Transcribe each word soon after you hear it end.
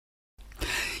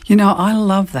You know, I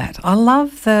love that. I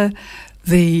love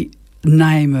the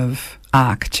name of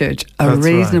ARC Church,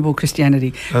 Reasonable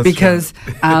Christianity, because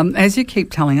as you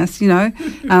keep telling us, you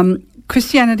know,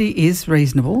 Christianity is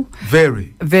reasonable.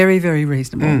 Very. Very, very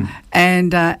reasonable.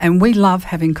 And we love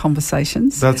having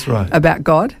conversations. That's right. About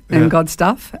God and God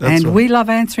stuff. That's right. We love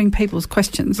answering people's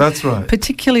questions. That's right.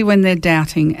 Particularly when they're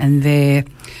doubting and they're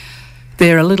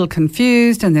a little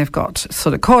confused and they've got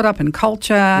sort of caught up in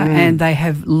culture and they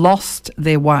have lost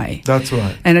their way. That's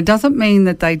right. And it doesn't mean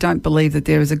that they don't believe that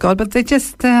there is a God, but they're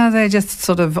just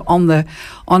sort of on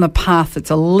a path that's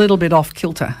a little bit off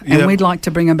kilter, and we'd like to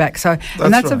bring them back. So,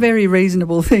 and that's right. A very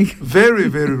reasonable thing. Very,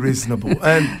 very reasonable.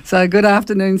 And so, good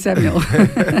afternoon, Samuel.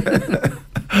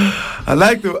 I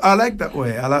like that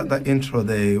way. I like that intro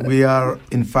there. We are,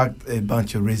 in fact, a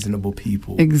bunch of reasonable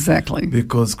people. Exactly.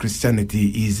 Because Christianity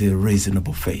is a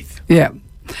reasonable faith. Yeah.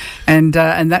 And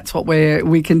that's what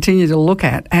we continue to look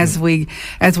at as we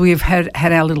have had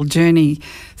our little journey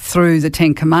through the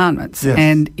 10 Commandments. Yes.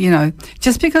 And, you know,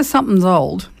 just because something's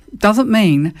old doesn't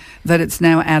mean that it's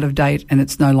now out of date and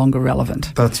it's no longer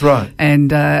relevant. That's right.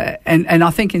 And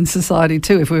I think in society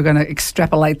too, if we were going to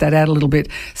extrapolate that out a little bit,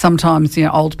 sometimes, you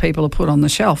know, old people are put on the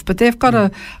shelf, but they've got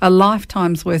a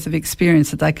lifetime's worth of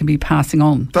experience that they can be passing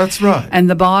on. That's right. And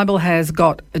the Bible has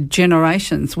got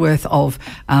generations worth of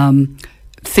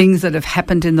things that have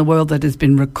happened in the world that has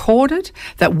been recorded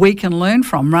that we can learn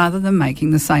from rather than making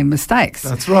the same mistakes.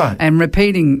 That's right. And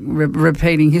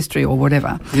repeating history or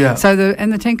whatever. Yeah. So the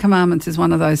 10 Commandments is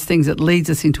one of those things that leads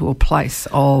us into a place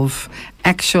of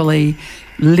actually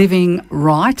living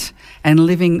right and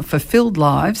living fulfilled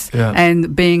lives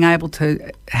and being able to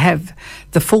have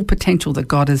the full potential that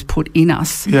God has put in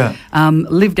us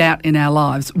lived out in our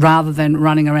lives rather than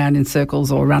running around in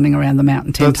circles or running around the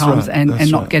mountain 10 times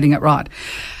and not getting it right.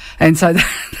 And so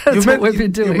that's what we've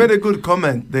been doing. You made a good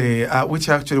comment there, which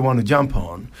I actually want to jump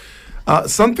on.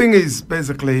 Something is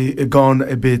basically gone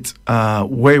a bit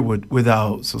wayward with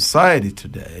our society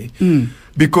today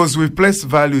because we place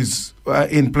values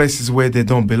in places where they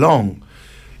don't belong.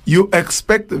 You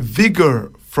expect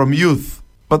vigor from youth,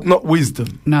 but not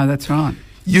wisdom. No, that's right.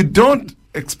 You don't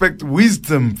expect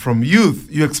wisdom from youth,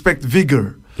 you expect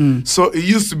vigor. So it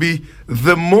used to be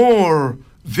the more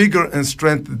vigor and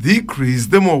strength decrease,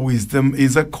 the more wisdom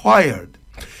is acquired.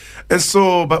 And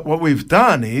so, but what we've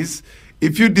done is,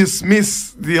 if you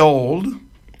dismiss the old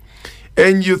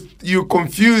and you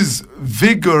confuse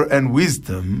vigor and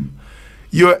wisdom,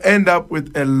 you end up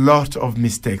with a lot of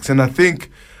mistakes. And I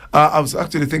think, I was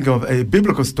actually thinking of a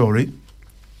biblical story.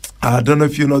 I don't know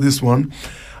if you know this one.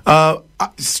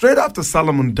 Straight after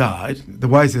Solomon died, the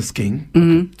wisest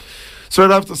king,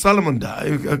 straight after Solomon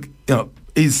died,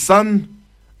 his son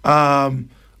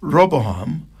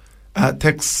Rehoboam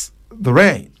takes the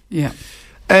reign. Yeah.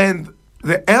 And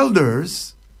the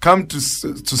elders come to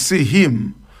see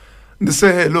him. And they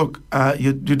say, hey, look,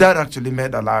 your dad actually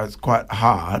made our lives quite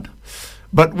hard,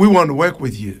 but we want to work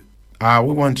with you.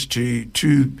 We want to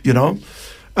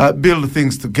build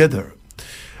things together.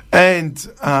 And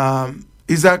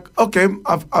he's like, okay,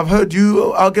 I've heard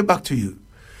you. I'll get back to you.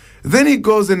 Then he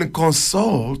goes and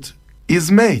consults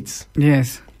his mates.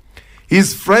 Yes.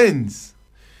 His friends.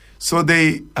 So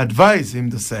they advise him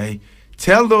to say,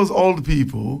 tell those old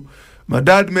people, my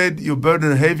dad made your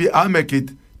burden heavy, I'll make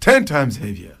it 10 times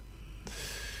heavier.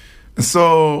 And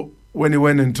so when he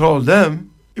went and told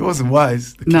them, he wasn't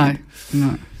wise, the kid.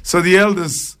 No. So the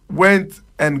elders went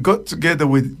and got together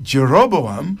with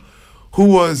Jeroboam, who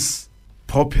was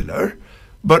popular,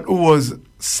 but who was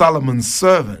Solomon's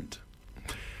servant.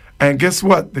 And guess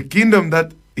what? The kingdom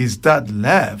that his dad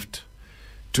left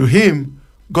to him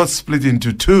got split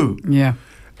into two. Yeah.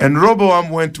 And Rehoboam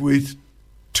went with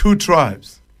 2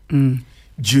 tribes.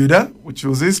 Judah, which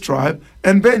was his tribe,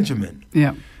 and Benjamin.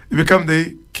 Yeah. It became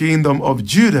the kingdom of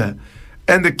Judah.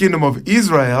 And the kingdom of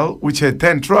Israel, which had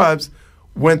 10 tribes,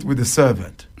 went with the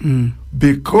servant.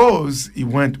 Because he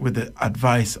went with the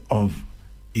advice of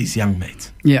his young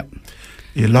mates. Yeah.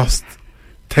 He lost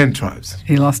 10 tribes.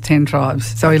 He lost 10 tribes.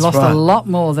 So he lost a lot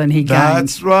more than he gained.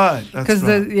 That's right. Because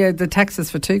the taxes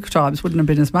for 2 tribes wouldn't have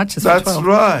been as much as for 12.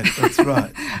 That's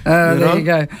right. There you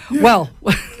go. Yeah. Well,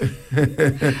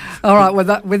 all right, with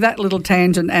that little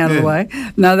tangent out of the way.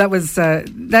 No,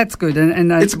 that's good.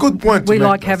 And it's a good point we to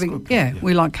like make. having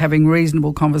we like having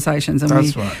reasonable conversations,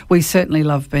 and we certainly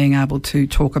love being able to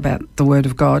talk about the Word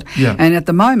of God. Yeah. And at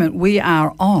the moment we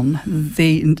are on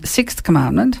the 6th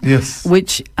commandment. Yes.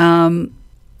 Which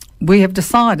we have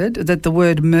decided that the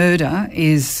word murder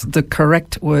is the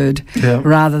correct word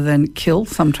rather than kill.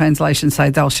 Some translations say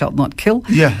thou shalt not kill.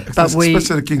 Yeah, especially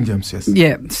the King James, yes.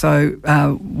 Yeah,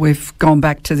 so we've gone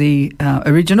back to the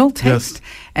original text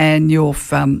and you've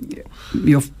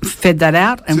fed that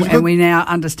out and we now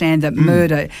understand that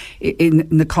murder in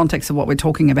the context of what we're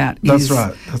talking about is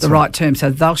the right term. So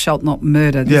thou shalt not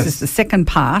murder. This is the second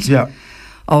part. Yeah.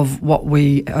 Of what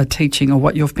we are teaching or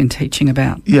what you've been teaching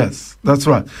about. Yes, that's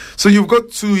right. So you've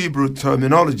got two Hebrew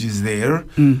terminologies there.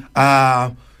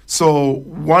 So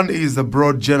one is the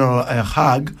broad general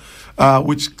hag,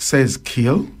 which says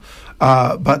kill.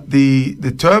 But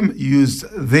the term used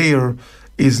there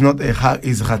is not a hag,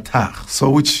 is ratach. So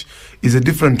which is a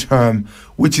different term,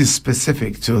 which is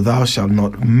specific to thou shalt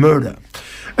not murder.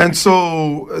 And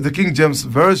so the King James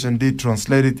Version did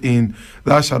translate it in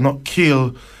thou shalt not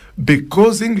kill,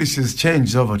 because English has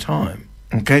changed over time,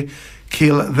 okay?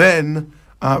 Kill then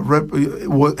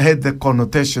had the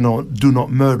connotation of do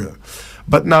not murder.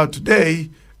 But now today,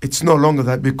 it's no longer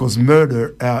that, because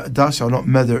murder, thou shalt not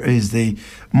murder, is the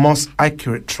most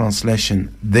accurate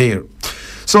translation there.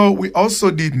 So we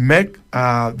also did make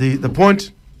the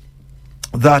point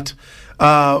that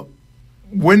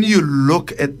when you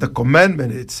look at the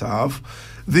commandment itself,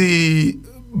 the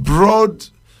broad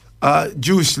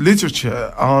Jewish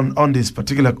literature on this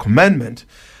particular commandment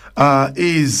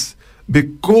is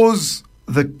because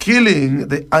the killing,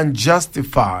 the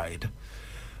unjustified,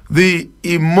 the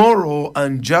immoral,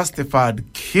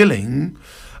 unjustified killing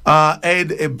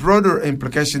had a broader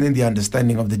implication in the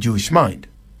understanding of the Jewish mind.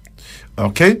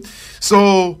 Okay?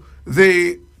 So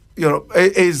they,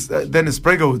 as Dennis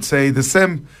Prager would say, the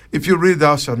same, if you read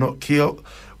thou shalt not kill,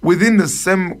 within the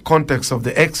same context of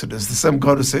the Exodus, the same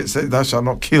God who said thou shalt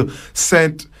not kill,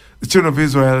 sent the children of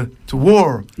Israel to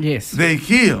war. Yes. They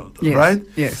killed, right?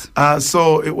 Yes.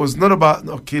 So it was not about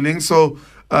not killing. So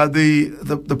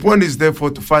the point is therefore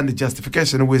to find the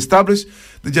justification. And we establish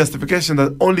the justification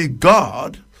that only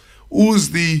God,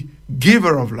 who's the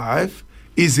giver of life,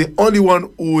 is the only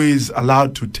one who is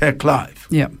allowed to take life.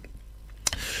 Yeah.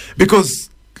 Because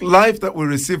life that we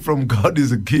receive from God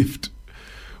is a gift.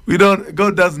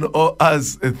 God doesn't owe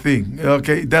us a thing,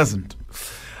 okay? It doesn't.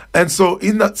 And so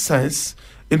in that sense,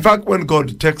 in fact, when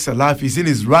God takes a life, he's in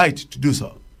his right to do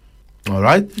so. All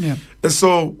right? Yeah. And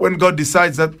so when God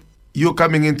decides that you're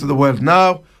coming into the world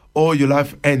now or your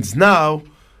life ends now,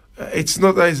 it's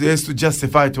not as he has to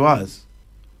justify to us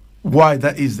why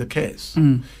that is the case.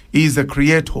 He is the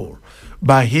creator.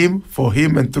 By him, for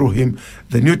him, and through him,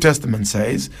 the New Testament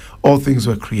says, all things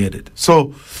were created.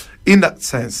 So, in that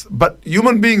sense, but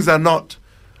human beings are not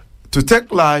to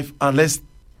take life unless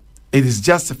it is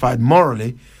justified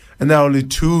morally, and there are only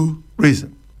two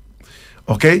reasons.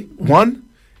 Okay? One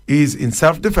is in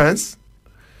self-defense.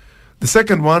 The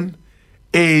second one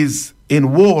is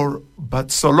in war,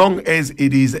 but so long as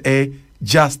it is a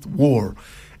just war.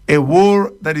 A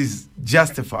war that is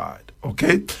justified.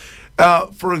 Okay?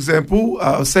 For example,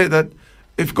 I'll say that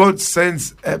if God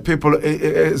sends people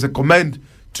as a command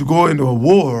to go into a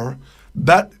war,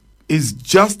 that is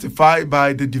justified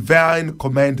by the divine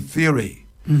command theory.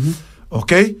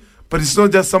 Okay? But it's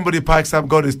not just somebody pikes up,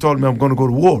 God has told me I'm going to go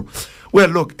to war. Well,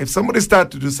 look, if somebody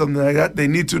starts to do something like that, they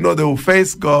need to know they will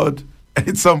face God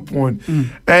at some point.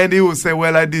 And he will say,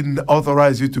 well, I didn't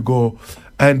authorize you to go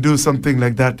and do something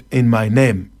like that in my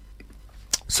name.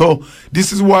 So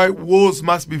this is why wars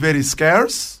must be very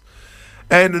scarce.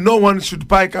 And no one should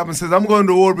pike up and say, I'm going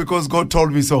to war because God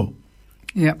told me so.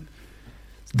 Yeah.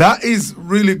 That is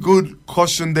really good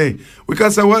caution there. We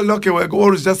can say, well, okay, well,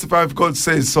 war is justified if God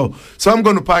says so. So I'm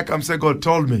going to pike up and say, God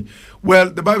told me. Well,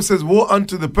 the Bible says, woe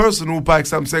unto the person who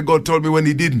pikes up and say, God told me when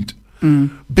he didn't.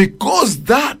 Because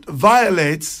that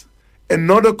violates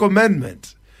another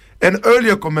commandment, an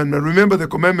earlier commandment. Remember the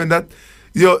commandment that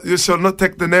you shall not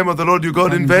take the name of the Lord your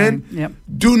God in vain. Yep.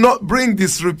 Do not bring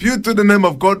disrepute to the name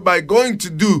of God by going to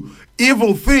do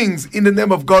evil things in the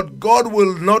name of God. God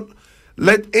will not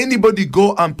let anybody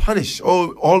go unpunished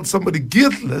or hold somebody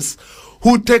guiltless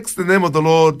who takes the name of the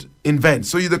Lord in vain.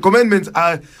 So the commandments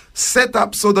are set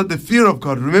up so that the fear of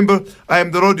God. Remember, I am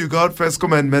the Lord your God, first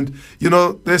commandment.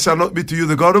 There shall not be to you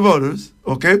the God of others.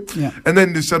 Okay? Yeah. And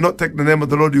then you shall not take the name of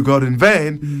the Lord your God in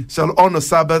vain. Shall honor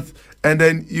Sabbath. And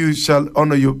then you shall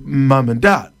honor your mom and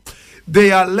dad.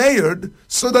 They are layered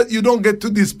so that you don't get to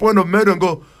this point of murder and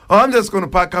go, oh, I'm just going to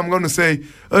pack. I'm going to say,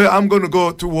 I'm going to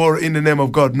go to war in the name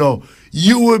of God. No.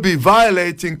 You will be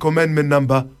violating commandment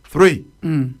number 3.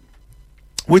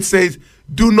 Which says,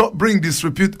 do not bring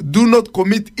disrepute, do not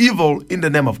commit evil in the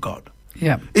name of God.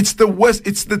 Yeah. It's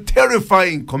the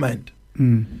terrifying command.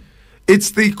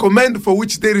 It's the command for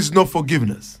which there is no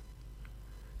forgiveness.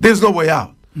 There's no way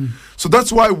out. So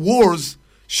that's why wars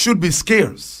should be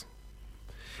scarce.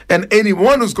 And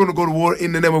anyone who's going to go to war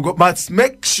in the name of God must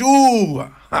make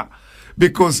sure.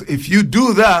 Because if you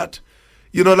do that,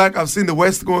 like I've seen the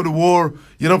West go to war,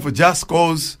 for just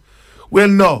cause. Well,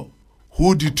 no.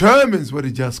 Who determines what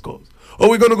a just cause? Or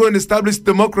we're going to go and establish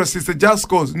democracy. It's a just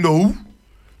cause. No.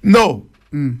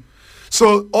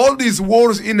 So all these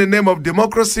wars in the name of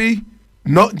democracy,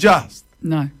 not just.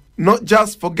 No. Not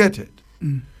just, forget it.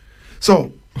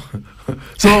 So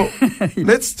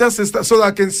let's just start so that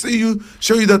I can show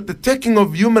you that the taking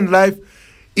of human life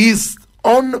is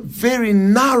on very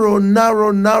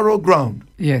narrow ground.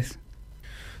 Yes.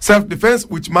 Self-defense,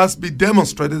 which must be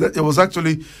demonstrated that it was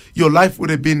actually your life would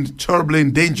have been terribly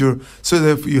in danger, so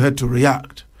therefore you had to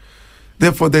react.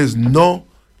 Therefore, there is no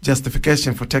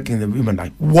justification for taking the human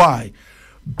life. Why?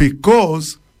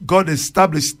 Because God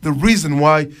established the reason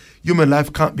why human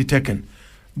life can't be taken.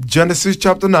 Genesis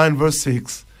chapter 9, verse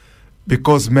 6,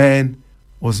 because man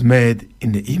was made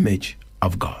in the image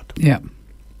of God. Yeah.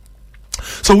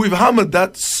 So we've hammered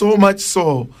that so much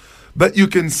so that you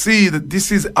can see that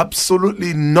this is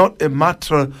absolutely not a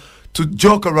matter to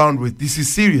joke around with. This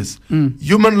is serious.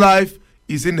 Human life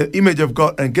is in the image of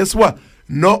God. And guess what?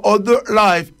 No other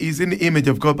life is in the image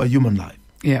of God but human life.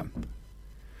 Yeah.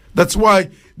 That's why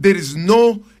there is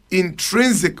no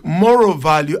intrinsic moral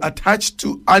value attached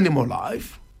to animal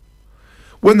life.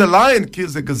 When the lion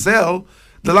kills a gazelle,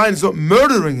 the lion is not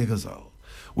murdering a gazelle.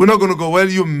 We're not going to go, well,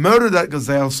 you murdered that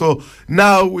gazelle, so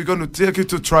now we're going to take you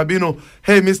to tribunal.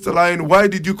 Hey, Mr. Lion, why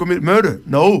did you commit murder?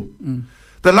 No.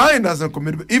 The lion doesn't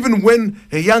commit. Even when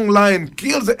a young lion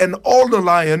kills an older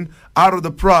lion out of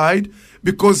the pride,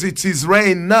 because it's his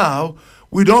reign now,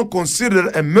 we don't consider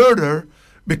it a murder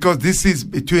because this is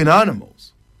between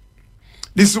animals.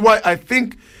 This is why I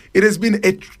think it has been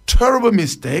a terrible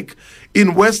mistake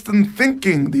in Western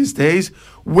thinking these days,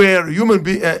 where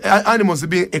animals are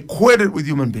being equated with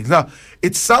human beings. Now,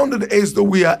 it sounded as though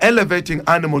we are elevating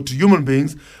animal to human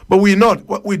beings, but we're not.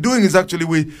 What we're doing is actually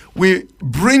we're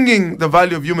bringing the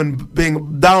value of human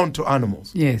being down to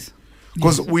animals. Yes.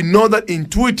 Because we know that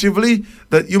intuitively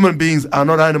that human beings are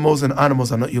not animals and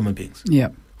animals are not human beings. Yeah.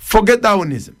 Forget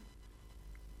Darwinism.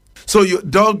 So your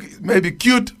dog may be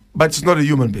cute, but it's not a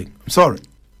human being. I'm sorry.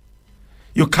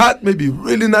 Your cat may be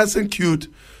really nice and cute,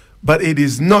 but it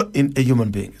is not in a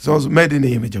human being. It's also made in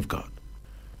the image of God.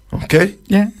 Okay?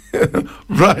 Yeah.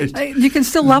 Right. You can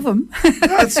still love them.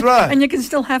 That's right. And you can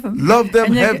still have them. Love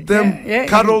them, have them,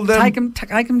 cuddle them.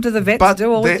 Take them to the vet. But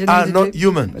do all they are not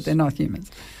humans. But they're not humans.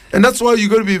 And that's why you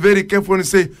got to be very careful when you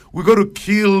say, we've got to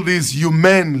kill this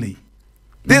humanely.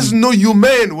 There's no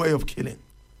humane way of killing.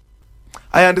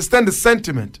 I understand the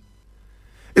sentiment.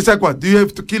 It's like what? Do you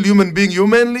have to kill human being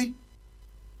humanly?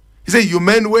 Is it a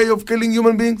humane way of killing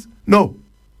human beings? No.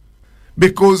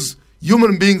 Because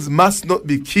human beings must not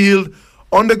be killed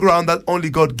on the ground that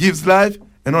only God gives life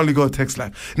and only God takes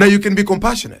life. Now, you can be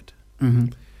compassionate.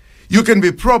 You can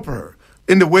be proper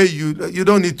in the way you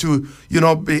don't need to,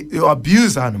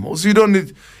 abuse animals. You don't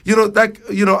need,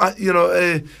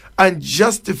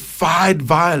 unjustified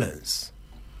violence.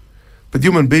 But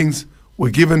human beings were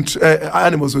given,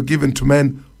 animals were given to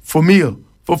men for meal,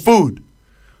 for food.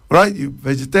 Right? You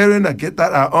vegetarian, I get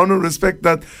that, I honor, respect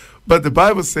that. But the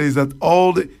Bible says that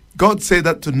God said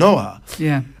that to Noah.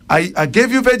 Yeah. I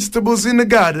gave you vegetables in the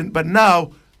garden, but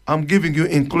now I'm giving you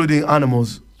including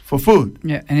animals for food.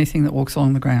 Yeah, anything that walks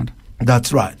along the ground.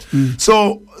 That's right.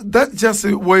 So that's just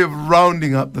a way of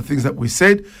rounding up the things that we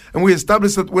said. And we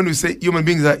established that when we say human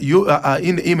beings are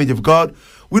in the image of God,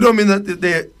 we don't mean that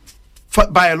they're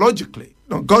biologically.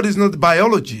 No, God is not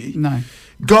biology. No.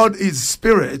 God is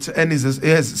spirit and he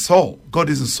has a soul. God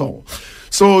is a soul.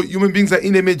 So human beings are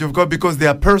in the image of God because they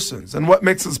are persons. And what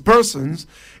makes us persons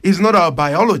is not our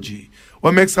biology.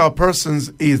 What makes our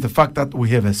persons is the fact that we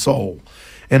have a soul.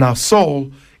 And our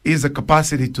soul is a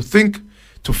capacity to think,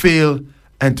 to feel,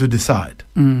 and to decide.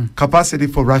 Capacity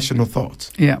for rational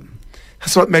thoughts. Yeah.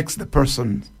 That's what makes the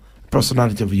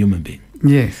personality of a human being.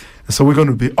 Yes. So we're going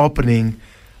to be opening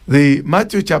the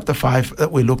Matthew chapter 5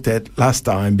 that we looked at last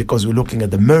time because we're looking at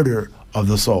the murder of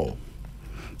the soul.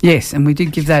 Yes, and we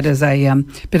did give that as a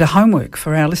bit of homework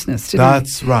for our listeners, didn't we?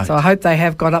 That's right. So I hope they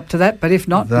have got up to that. But if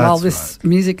not, while this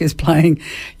music is playing,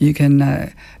 you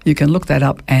can look that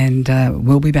up and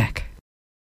we'll be back.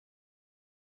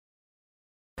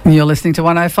 You're listening to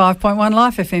 105.1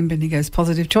 Life FM, Bendigo's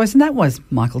Positive Choice, and that was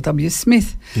Michael W.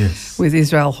 Smith with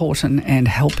Israel Horton, and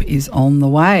Help is on the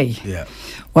Way. Yeah.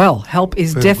 Well, help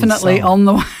is definitely on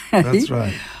the way. That's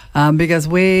right. Because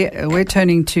we're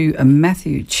turning to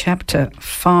Matthew chapter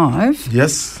 5.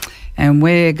 Yes. And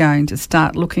we're going to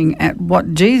start looking at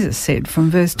what Jesus said from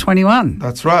verse 21.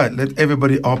 That's right. Let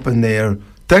everybody open their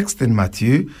text in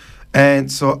Matthew.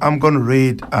 And so I'm going to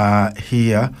read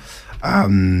here.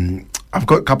 I've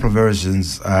got a couple of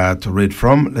versions to read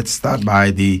from. Let's start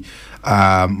by the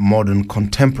modern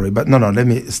contemporary. But no, let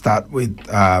me start with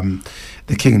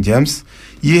the King James.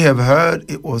 Ye have heard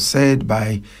it was said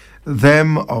by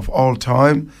them of all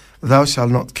time, thou shalt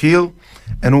not kill,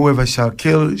 and whoever shall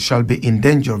kill shall be in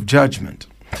danger of judgment.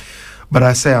 But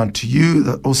I say unto you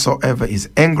that whosoever is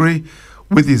angry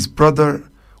with his brother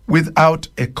without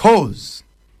a cause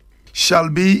shall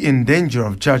be in danger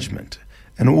of judgment.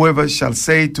 And whoever shall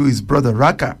say to his brother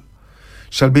Raka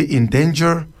shall be in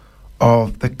danger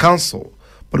of the council.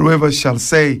 But whoever shall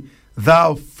say,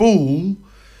 thou fool,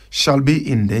 shall be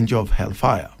in danger of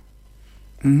hellfire.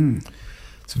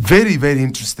 It's very, very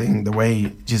interesting the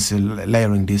way Jesus is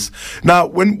layering this. Now,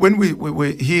 when we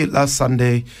were here last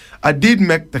Sunday, I did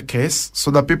make the case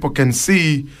so that people can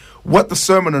see what the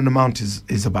Sermon on the Mount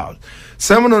is about.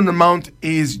 Sermon on the Mount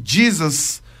is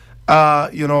Jesus,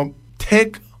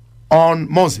 take on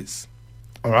Moses.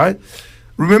 All right?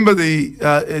 Remember,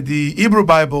 the Hebrew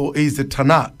Bible is the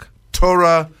Tanakh,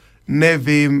 Torah,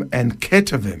 Nevi'im, and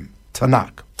Ketuvim,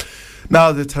 Tanakh.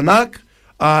 Now, the Tanakh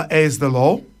is the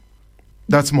law.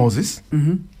 That's Moses.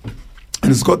 And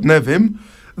it's got Nevi'im.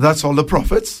 That's all the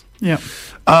prophets. Yeah.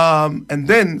 And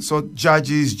then, so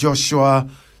Judges, Joshua,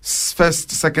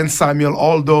 1st, 2nd Samuel,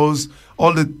 all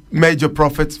the major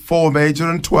prophets, 4 major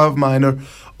and 12 minor,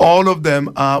 all of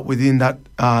them are within that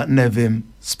Nevi'im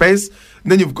space.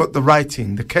 And then you've got the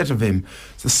writing, the Ketuvim,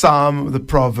 the Psalm, the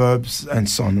Proverbs, and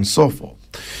so on and so forth.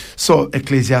 So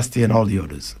Ecclesiastes and all the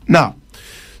others. Now,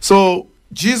 so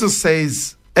Jesus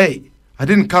says, hey, I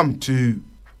didn't come to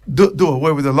do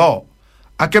away with the law.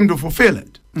 I came to fulfill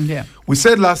it. Yeah. We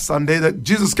said last Sunday that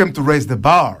Jesus came to raise the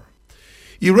bar.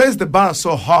 He raised the bar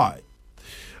so high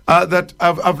that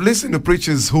I've listened to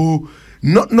preachers who,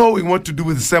 not knowing what to do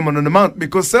with the Sermon on the Mount,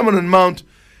 because Sermon on the Mount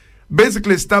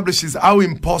basically establishes how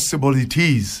impossible it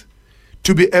is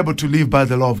to be able to live by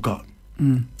the law of God.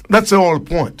 That's the whole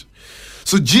point.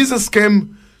 So Jesus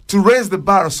came to raise the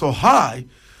bar so high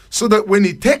so that when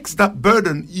he takes that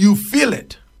burden, you feel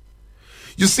it.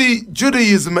 You see,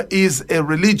 Judaism is a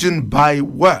religion by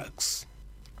works.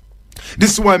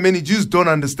 This is why many Jews don't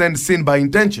understand sin by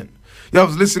intention. I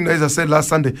was listening, as I said last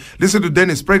Sunday, listen to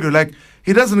Dennis Prager, like,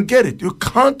 he doesn't get it. You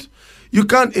can't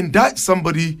indict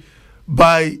somebody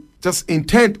by just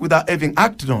intent without having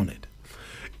acted on it.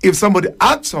 If somebody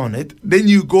acts on it, then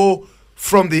you go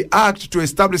from the act to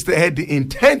establish they had the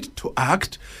intent to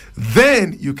act,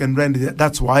 then you can render it.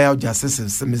 That's why our justice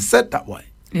system is set that way.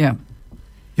 Yeah.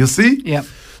 You see? Yeah.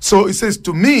 So it says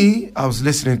to me, I was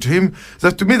listening to him,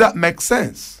 that to me that makes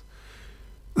sense.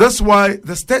 That's why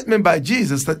the statement by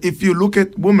Jesus that if you look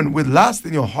at women with lust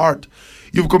in your heart,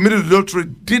 you've committed adultery,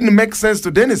 didn't make sense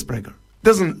to Dennis Prager.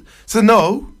 Doesn't say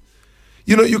no.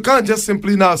 You can't just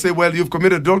simply now say, well, you've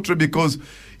committed adultery because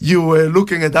you were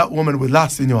looking at that woman with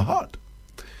lust in your heart.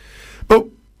 But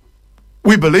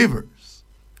we believers,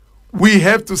 we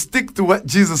have to stick to what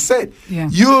Jesus said. Yeah.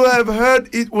 You have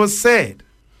heard it was said.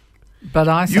 But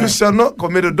I say. You shall not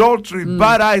commit adultery,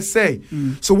 but I say.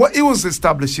 So what he was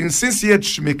establishing, since he had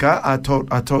Shmika,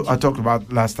 I talked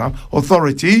about last time,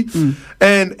 authority,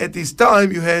 and at this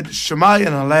time you had Shammai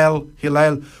and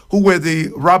Hillel, who were the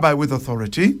rabbi with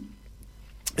authority.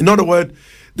 In other words,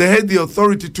 they had the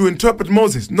authority to interpret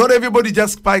Moses. Not everybody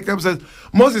just spiked up and says,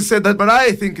 Moses said that, but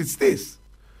I think it's this.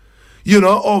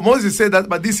 Or Moses said that,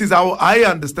 but this is how I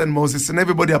understand Moses, and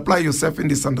everybody apply yourself in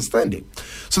this understanding.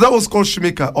 So that was called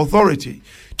Shemika, authority,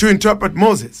 to interpret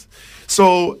Moses.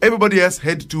 So everybody else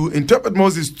had to interpret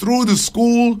Moses through the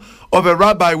school of a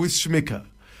rabbi with Shemika.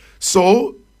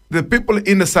 So the people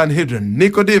in the Sanhedrin,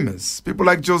 Nicodemus, people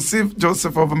like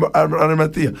Joseph of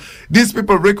Arimathea, these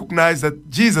people recognized that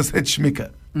Jesus had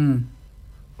Shemika.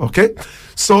 Okay?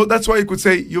 So that's why you could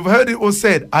say, you've heard it was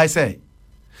said, I say.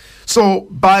 So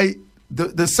by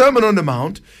the Sermon on the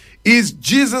Mount is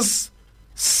Jesus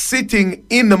sitting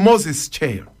in the Moses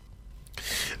chair.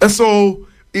 And so,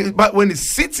 but when he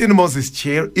sits in the Moses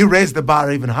chair, he raised the bar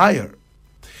even higher.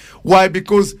 Why?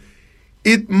 Because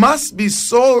it must be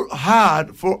so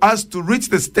hard for us to reach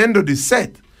the standard he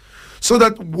set, so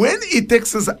that when he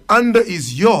takes us under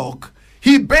his yoke,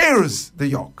 he bears the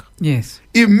yoke. Yes.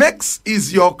 He makes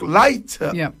his yoke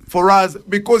lighter for us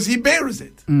because he bears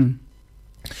it.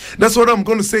 That's what I'm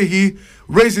going to say. He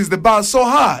raises the bar so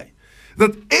high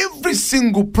that every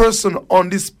single person on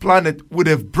this planet would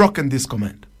have broken this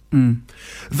command.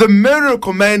 The murder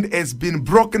command has been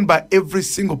broken by every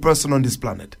single person on this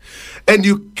planet. And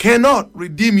you cannot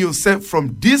redeem yourself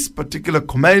from this particular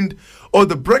command or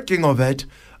the breaking of it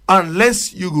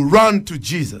unless you run to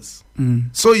Jesus.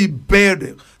 So he bared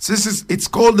it. So it's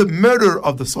called the murder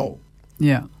of the soul.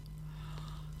 Yeah.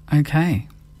 Okay.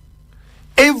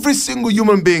 Every single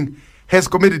human being has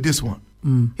committed this one.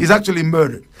 He's actually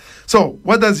murdered. So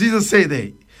what does Jesus say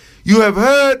there? You have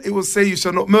heard it will say you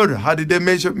shall not murder. How did they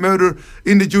measure murder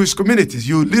in the Jewish communities?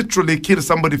 You literally kill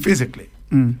somebody physically.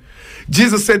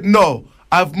 Jesus said, no,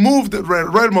 I've moved the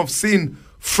realm of sin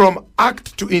from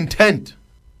act to intent.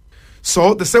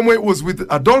 So the same way it was with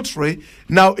adultery,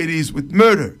 now it is with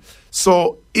murder.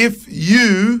 So if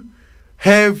you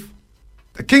have,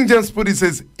 the King James put it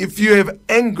says, if you have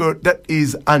anger that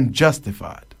is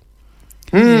unjustified.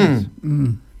 Yes.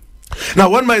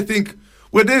 Now one might think,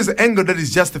 well, there is anger that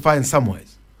is justified in some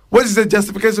ways. What is the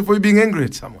justification for you being angry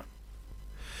at someone?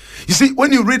 You see,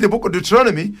 when you read the book of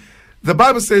Deuteronomy, the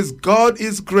Bible says God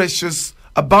is gracious,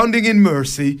 abounding in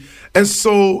mercy. And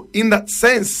so in that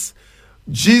sense,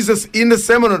 Jesus in the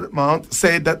Sermon on the Mount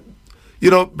said that,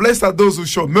 blessed are those who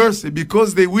show mercy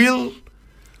because they will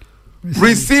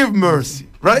receive mercy,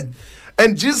 right?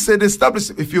 And Jesus said,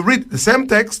 if you read the same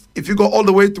text, if you go all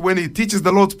the way to when he teaches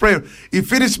the Lord's Prayer, he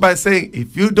finished by saying,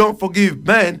 if you don't forgive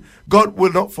man, God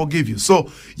will not forgive you.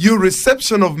 So your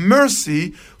reception of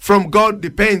mercy from God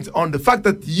depends on the fact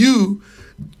that you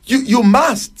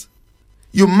must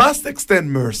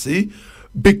extend mercy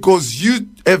because you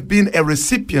have been a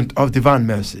recipient of divine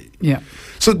mercy. Yeah.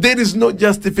 So there is no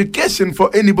justification for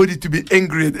anybody to be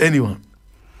angry at anyone.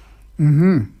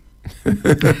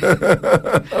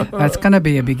 That's going to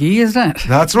be a biggie, isn't it?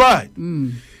 That's right.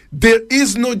 There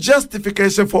is no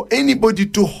justification for anybody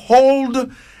to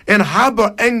hold and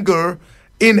harbor anger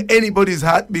in anybody's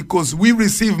heart because we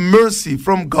receive mercy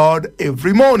from God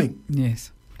every morning.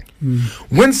 Yes.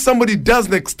 When somebody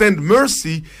doesn't extend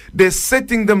mercy, they're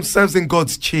setting themselves in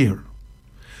God's chair.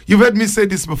 You've heard me say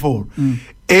this before.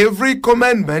 Every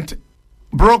commandment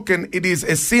broken, it is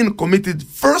a sin committed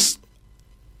first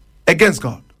against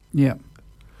God. Yeah.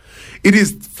 It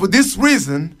is for this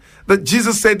reason that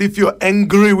Jesus said if you're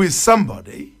angry with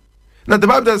somebody, now the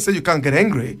Bible doesn't say you can't get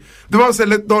angry. The Bible says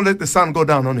don't let the sun go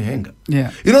down on your anger.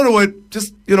 Yeah. In other words,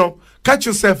 just, cut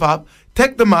yourself up,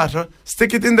 take the matter,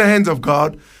 stick it in the hands of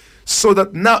God, so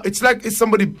that now it's like if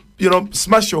somebody,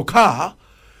 smash your car,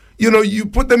 you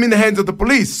put them in the hands of the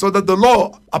police so that the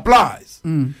law applies.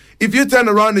 If you turn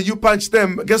around and you punch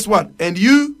them, guess what? And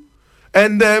you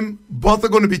and them both are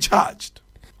going to be charged.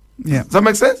 Yeah. Does that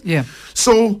make sense? Yeah.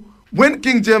 So when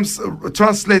King James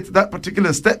translates that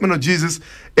particular statement of Jesus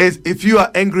as if you are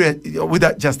angry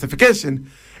without justification,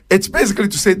 it's basically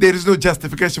to say there is no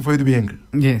justification for you to be angry.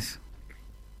 Yes.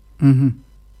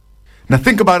 Now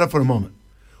think about it for a moment.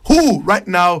 Who right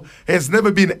now has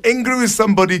never been angry with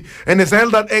somebody and has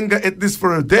held that anger at this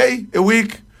for a day, a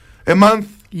week, a month,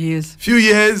 few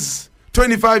years,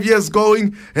 25 years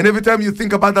going, and every time you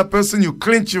think about that person, you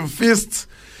clench your fists,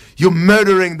 you're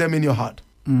murdering them in your heart.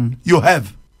 You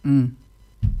have.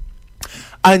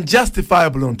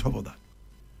 Unjustifiable on top of that.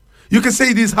 You can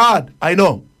say it is hard. I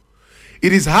know.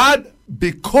 It is hard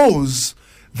because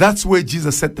that's where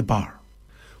Jesus set the bar.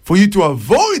 For you to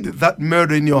avoid that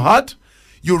murder in your heart,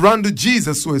 you run to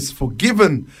Jesus who has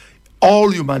forgiven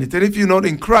all humanity. And if you're not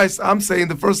in Christ, I'm saying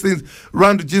the first thing is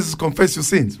run to Jesus, confess your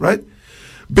sins, right?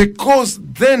 Because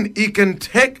then he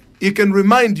can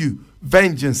remind you,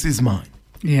 vengeance is mine.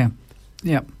 Yeah.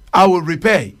 Yeah. I will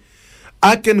repay.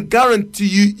 I can guarantee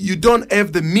you, you don't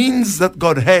have the means that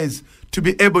God has to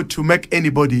be able to make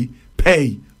anybody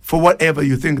pay for whatever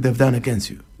you think they've done against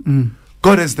you.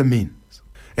 God has the means.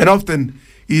 And often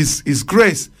his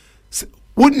grace.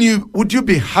 Would you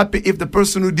be happy if the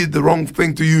person who did the wrong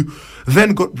thing to you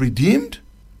then got redeemed?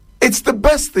 It's the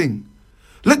best thing.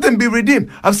 Let them be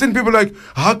redeemed. I've seen people like,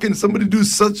 how can somebody do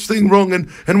such thing wrong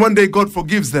and one day God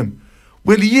forgives them?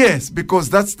 Well, yes,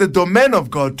 because that's the domain of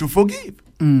God to forgive.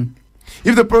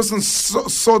 If the person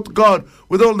sought God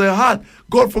with all their heart,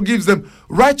 God forgives them.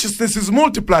 Righteousness is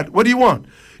multiplied. What do you want?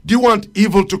 Do you want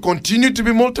evil to continue to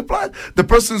be multiplied? The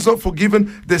person is not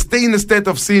forgiven. They stay in a state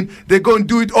of sin. They go and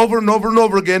do it over and over and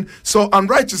over again. So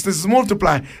unrighteousness is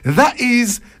multiplied. That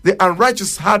is the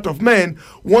unrighteous heart of man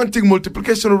wanting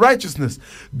multiplication of righteousness.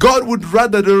 God would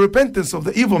rather the repentance of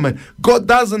the evil man. God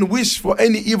doesn't wish for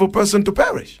any evil person to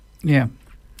perish. Yeah.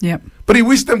 Yeah. But he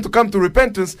wished them to come to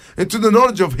repentance and to the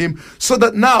knowledge of him so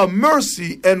that now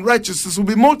mercy and righteousness will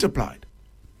be multiplied.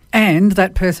 And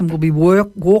that person will be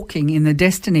walking in the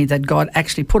destiny that God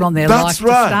actually put on their life to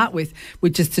start with,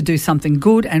 which is to do something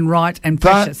good and right and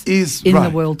precious in the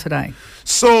world today.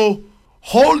 So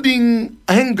holding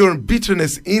anger and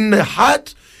bitterness in the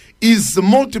heart is the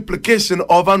multiplication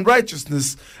of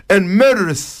unrighteousness and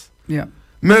murderousness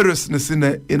in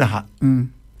the heart.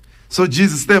 So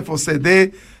Jesus therefore said,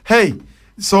 hey,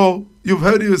 so you've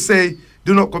heard you say,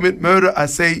 do not commit murder. I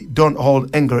say, don't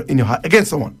hold anger in your heart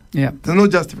against someone. Yeah. There's no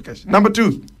justification. Number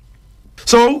 2.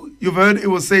 So you've heard it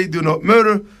will say, do not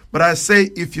murder. But I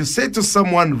say, if you say to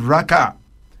someone, raka,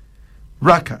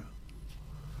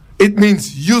 it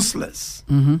means useless.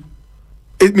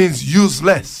 It means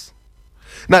useless.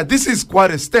 Now, this is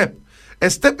quite a step. A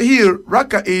step here,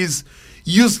 raka, is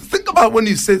use. Think about when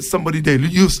you say somebody they're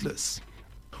useless.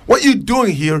 What you're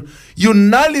doing here, you're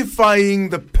nullifying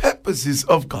the purposes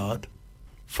of God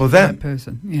for them. That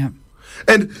person, yeah.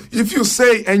 And if you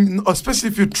say, and especially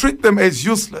if you treat them as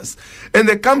useless, and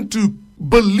they come to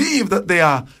believe that they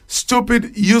are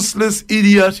stupid, useless,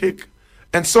 idiotic,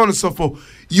 and so on and so forth,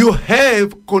 you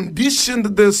have conditioned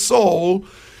their soul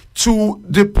to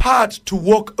depart, to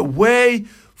walk away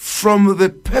from the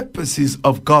purposes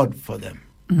of God for them.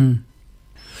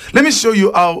 Let me show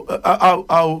you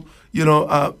how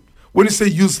when you say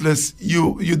useless,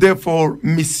 you therefore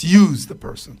misuse the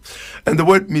person. And the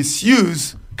word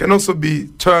misuse can also be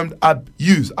termed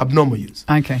abnormal use.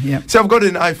 Okay, yeah. So I've got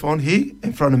an iPhone here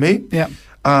in front of me. Yeah.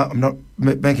 I'm not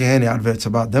making any adverts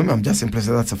about them. I'm just simply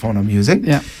saying that's the phone I'm using.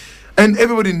 Yeah. And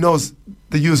everybody knows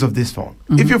the use of this phone.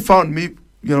 If you found me,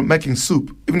 making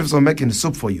soup, even if I'm making the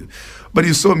soup for you, but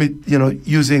you saw me,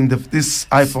 using this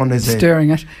iPhone as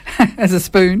stirring it as a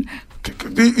spoon.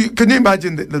 Can you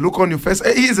imagine the look on your face?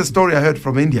 Here's a story I heard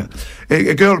from India.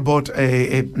 A girl bought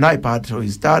an iPad to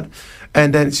his dad,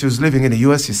 and then she was living in the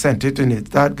US. She sent it, and his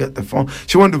dad got the phone.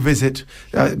 She wanted to visit,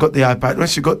 got the iPad. When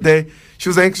she got there, she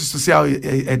was anxious to see how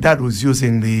her dad was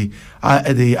using the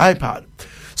iPad.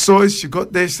 So as she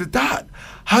got there, she said, "Dad,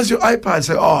 how's your iPad?" I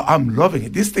said, "Oh, I'm loving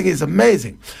it. This thing is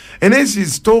amazing." And as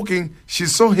she's talking, she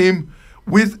saw him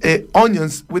with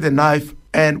onions with a knife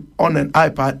and on an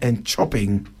iPad and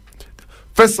chopping.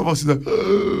 First of all, she's like,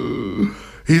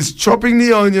 he's chopping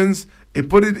the onions, he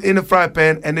put it in a fry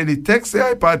pan, and then he takes the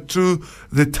iPad to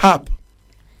the tap,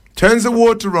 turns the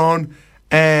water on,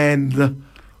 and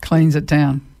cleans it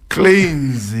down.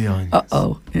 Cleans the onions.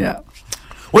 Uh-oh, yeah.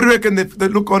 What do you reckon the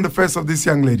look on the face of this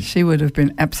young lady? She would have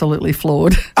been absolutely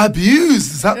floored.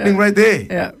 Abuse is happening right there.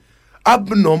 Yeah.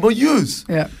 Abnormal use.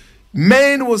 Yeah.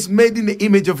 Man was made in the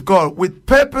image of God with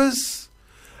purpose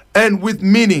and with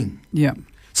meaning. Yeah.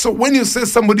 So when you say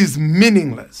somebody is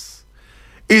meaningless,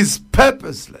 is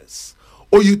purposeless,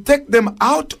 or you take them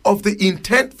out of the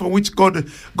intent for which God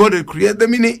created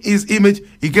them in his image,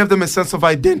 he gave them a sense of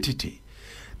identity.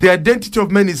 The identity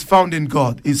of man is found in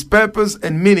God, his purpose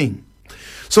and meaning.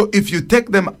 So if you take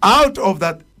them out of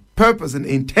that purpose and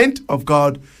intent of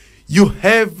God, you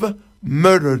have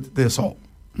murdered their soul.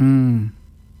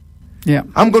 Yeah.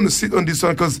 I'm going to sit on this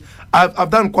one because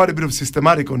I've done quite a bit of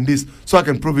systematic on this, so I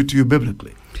can prove it to you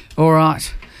biblically. All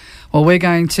right. Well, we're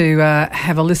going to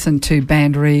have a listen to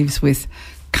Band Reeves with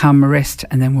Come Rest,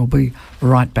 and then we'll be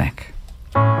right back.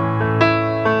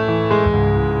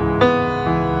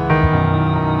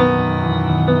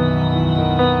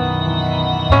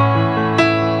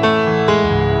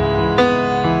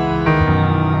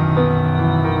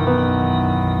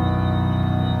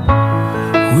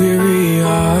 Weary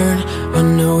heart, I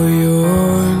know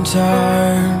you're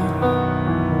tired.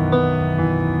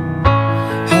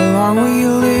 How long will you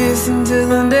listen to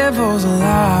the devil's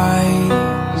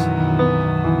lies?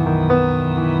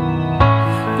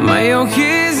 My yoke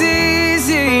is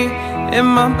easy and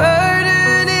my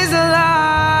burden is light.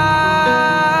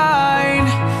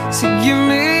 So give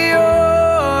me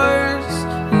yours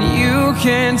and you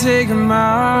can take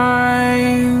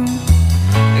mine.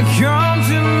 Come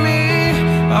to me,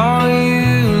 all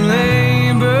you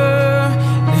labor,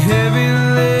 heavy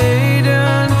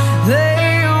laden,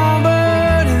 lay your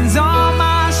burdens on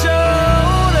my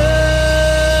shoulders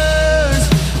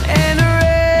and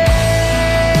rest.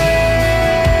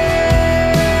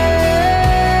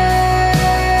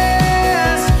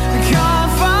 Come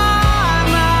find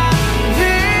my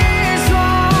peace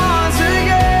once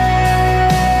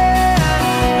again.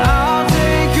 I'll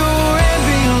take your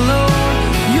heavy load.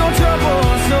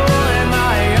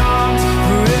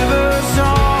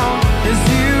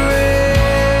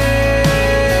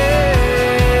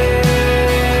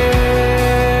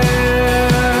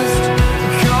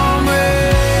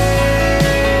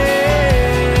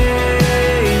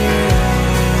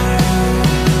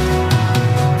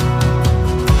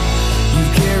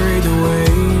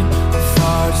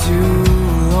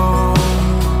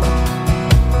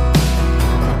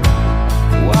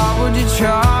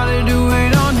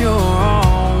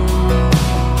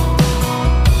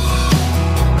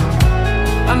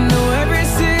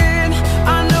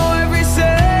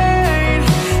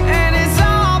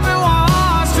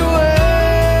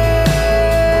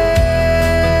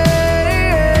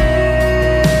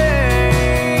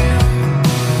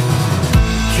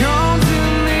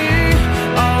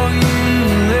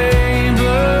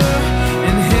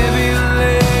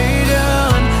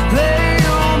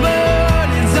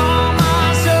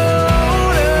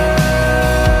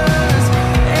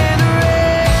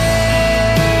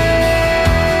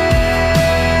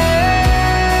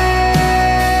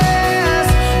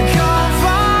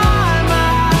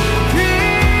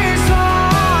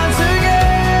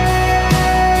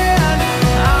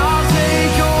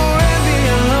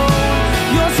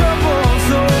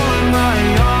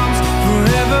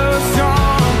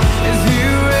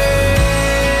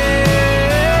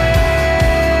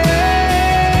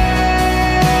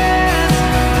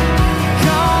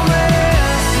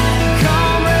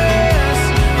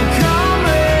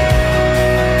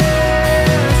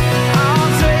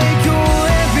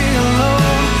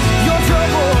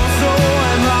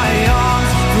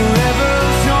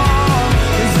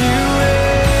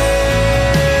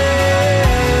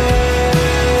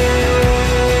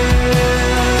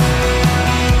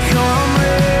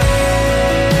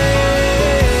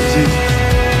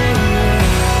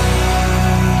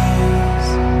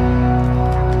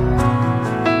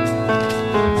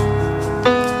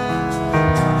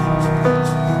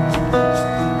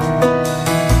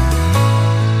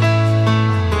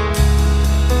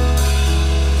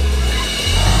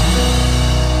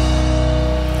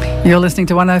 You're listening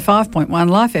to 105.1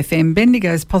 Life FM,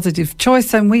 Bendigo's Positive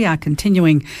Choice, and we are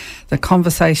continuing the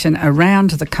conversation around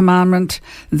the commandment,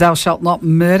 thou shalt not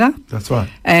murder. That's right.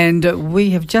 And we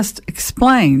have just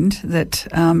explained that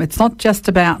it's not just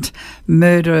about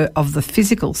murder of the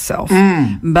physical self,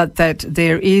 but that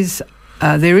there is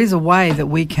a way that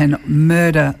we can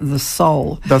murder the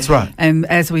soul. That's right. And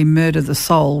as we murder the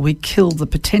soul, we kill the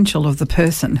potential of the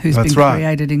person who's been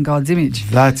created in God's image.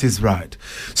 That is right.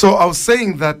 So I was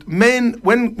saying that men,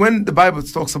 when the Bible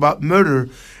talks about murder,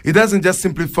 it doesn't just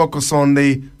simply focus on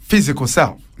the physical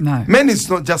self. No. Man is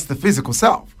not just the physical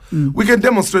self. We can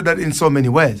demonstrate that in so many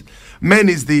ways. Man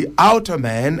is the outer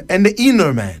man and the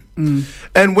inner man.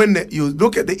 And when you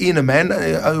look at the inner man,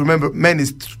 I remember man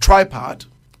is tripart.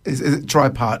 Is a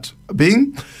tripart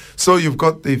being. So you've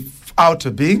got the outer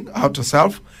being, outer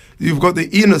self. You've got the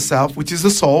inner self, which is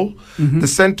the soul, the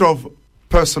center of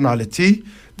personality,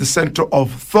 the center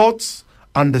of thoughts,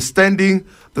 understanding,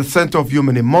 the center of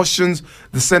human emotions,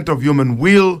 the center of human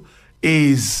will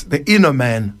is the inner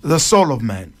man, the soul of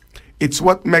man. It's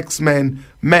what makes man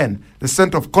man. The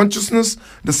center of consciousness,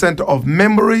 the center of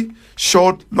memory,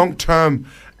 short, long-term,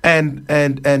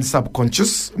 and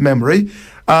subconscious memory.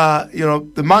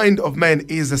 The mind of man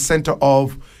is the center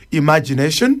of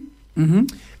imagination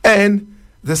and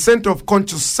the center of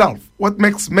conscious self. What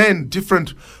makes man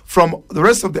different from the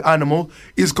rest of the animal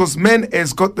is because man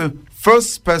has got the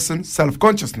first person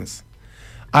self-consciousness.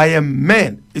 I am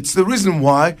man. It's the reason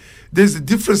why there's a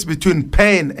difference between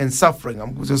pain and suffering.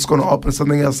 I'm just going to open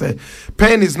something else here.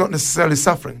 Pain is not necessarily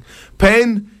suffering.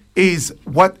 Pain is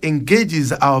what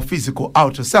engages our physical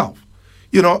outer self.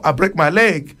 I break my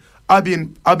leg, I'll be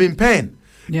in pain.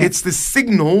 Yeah. It's the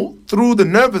signal through the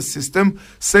nervous system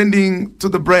sending to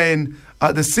the brain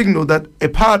the signal that a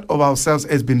part of ourselves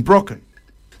has been broken.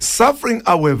 Suffering,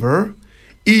 however,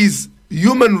 is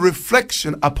human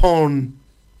reflection upon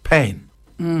pain.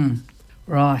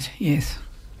 Right, yes.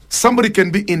 Somebody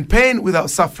can be in pain without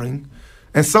suffering,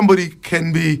 and somebody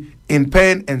can be in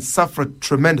pain and suffer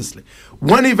tremendously.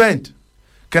 One event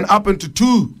can happen to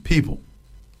two people.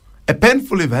 A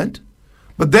painful event,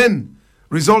 but then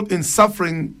result in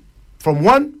suffering from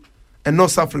one and no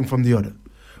suffering from the other,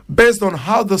 based on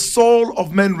how the soul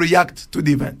of man reacts to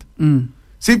the event.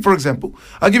 See, for example,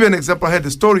 I'll give you an example. I had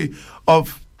the story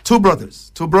of two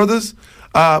brothers,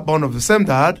 born of the same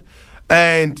dad,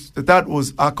 and the dad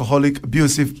was alcoholic,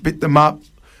 abusive, beat them up,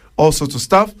 all sorts of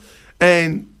stuff,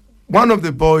 and one of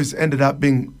the boys ended up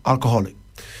being alcoholic,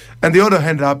 and the other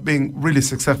ended up being really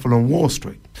successful on Wall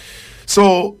Street.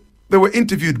 So they were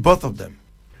interviewed, both of them.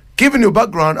 Given your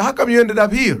background, how come you ended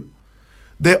up here?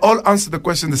 They all answered the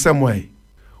question the same way.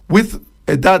 With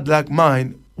a dad like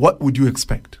mine, what would you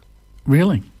expect?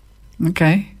 Really?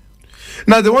 Okay.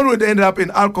 Now, the one who ended up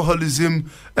in alcoholism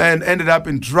and ended up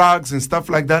in drugs and stuff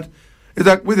like that, is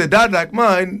like, with a dad like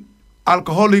mine,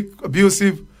 alcoholic,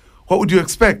 abusive, what would you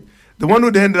expect? The one who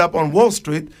ended up on Wall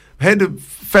Street, had a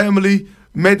family,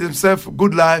 made himself a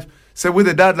good life, said, with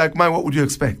a dad like mine, what would you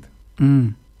expect?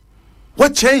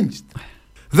 What changed?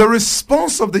 The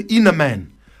response of the inner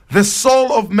man, the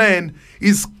soul of man,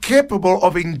 is capable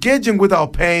of engaging with our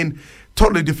pain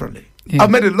totally differently. Yeah.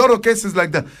 I've met a lot of cases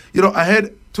like that. I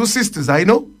had two sisters. I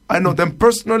know them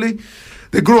personally.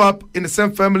 They grew up in the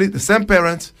same family, the same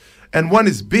parents, and one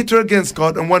is bitter against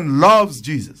God and one loves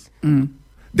Jesus.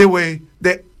 They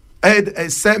had a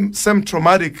same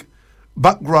traumatic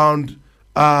background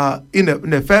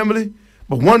in a family,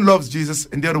 but one loves Jesus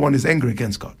and the other one is angry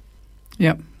against God.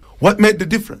 Yep. What made the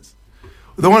difference?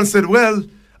 The one said, well,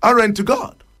 I ran to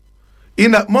God. In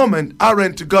that moment, I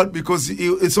ran to God because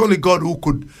it's only God who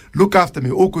could look after me,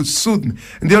 who could soothe me.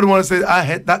 And the other one said, I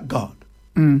hate that God.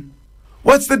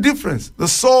 What's the difference? The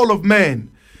soul of man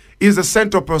is the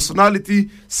center of personality,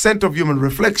 center of human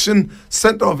reflection,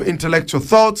 center of intellectual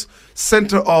thoughts,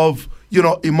 center of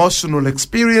emotional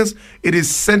experience. It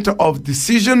is center of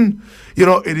decision.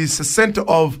 It is a center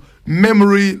of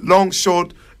memory, long,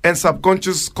 short, and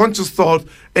subconscious, conscious thought,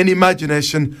 and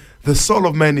imagination. The soul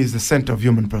of man is the center of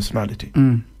human personality.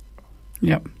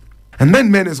 Yep. And then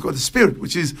man has got the spirit,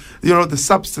 which is, the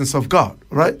substance of God,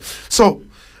 right? So,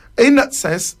 in that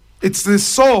sense, it's the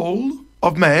soul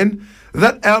of man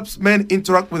that helps man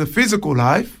interact with the physical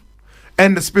life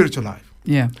and the spiritual life.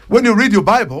 Yeah. When you read your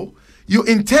Bible, your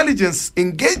intelligence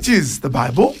engages the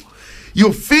Bible.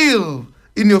 You feel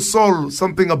in your soul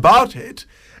something about it,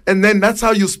 and then that's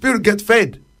how your spirit gets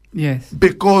fed. Yes.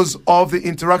 Because of the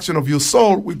interaction of your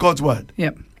soul with God's word.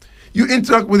 Yep. You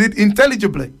interact with it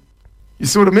intelligibly. You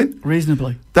see what I mean?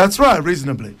 Reasonably. That's right,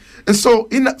 reasonably. And so,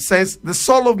 in that sense, the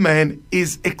soul of man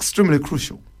is extremely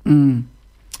crucial.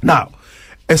 Now,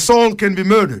 a soul can be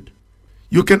murdered.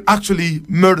 you can actually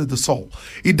murder the soul.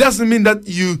 It doesn't mean that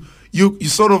you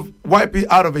sort of wipe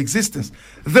it out of existence.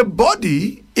 The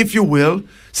body, if you will,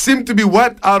 seemed to be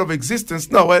wiped out of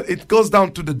existence. No, well, it goes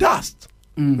down to the dust.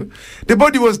 The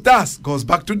body was dust, goes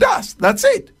back to dust. That's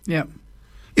it. Yeah.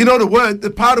 In other words, the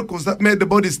particles that made the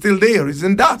body still there is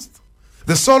in dust.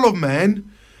 The soul of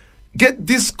man get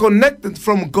disconnected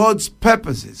from God's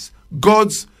purposes,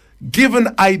 God's given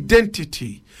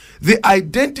identity. The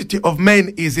identity of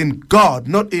man is in God,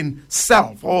 not in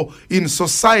self or in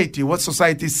society, what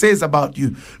society says about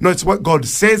you. No, it's what God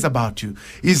says about you.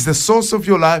 He's the source of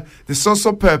your life, the source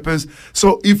of purpose.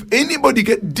 So if anybody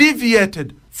get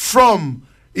deviated from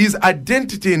his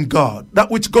identity in God, that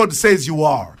which God says you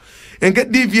are, and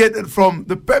get deviated from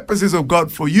the purposes of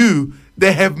God for you,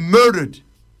 they have murdered.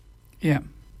 Yeah.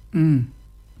 Hey,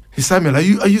 Samuel, are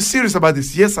you serious about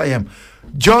this? Yes, I am.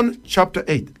 John chapter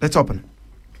 8. Let's open it.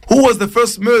 Who was the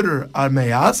first murderer, I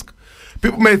may ask?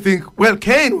 People may think, well,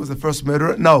 Cain was the first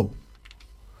murderer. No.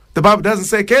 The Bible doesn't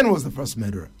say Cain was the first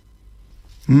murderer.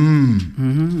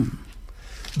 John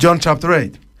chapter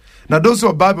 8. Now, those who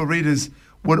are Bible readers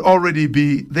would already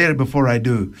be there before I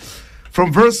do.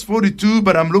 From verse 42,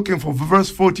 but I'm looking for verse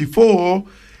 44,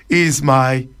 is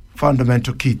my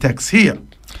fundamental key text here.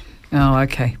 Oh,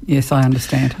 okay. Yes, I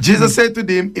understand. Jesus said to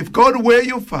them, if God were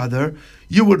your father,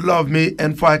 you would love me,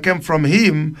 and for I came from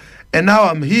him, and now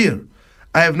I'm here.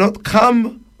 I have not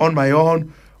come on my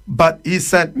own, but he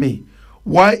sent me.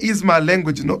 Why is my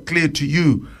language not clear to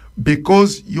you?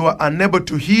 Because you are unable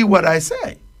to hear what I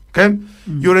say. Okay?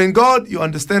 You're in God, you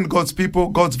understand God's people,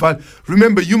 God's value.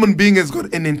 Remember, human being has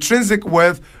got an intrinsic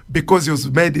worth because he was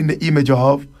made in the image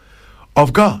of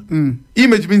God.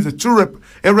 Image means a true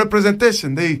a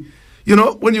representation.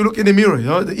 When you look in the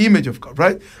mirror, the image of God,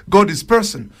 right? God is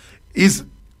person. His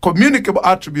communicable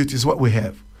attribute is what we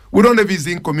have. We don't have his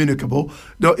incommunicable.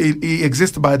 Though he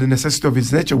exists by the necessity of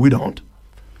his nature. We don't.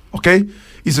 Okay?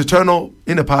 He's eternal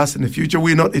in the past and the future.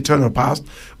 We're not eternal past,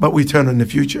 but we're eternal in the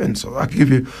future. And so I can give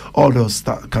you all those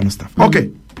kind of stuff.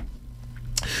 Okay.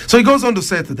 So he goes on to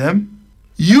say to them,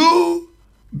 you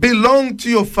belong to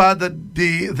your father,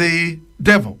 the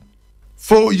devil.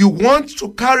 For you want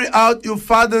to carry out your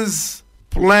father's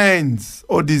plans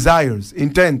or desires,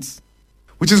 intents.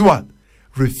 Which is what?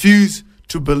 Refuse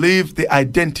to believe the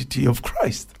identity of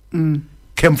Christ.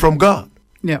 Came from God.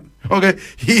 Yeah. Okay?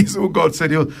 He's who God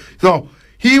said he was. So,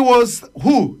 he was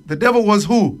who? The devil was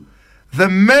who? The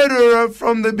murderer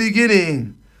from the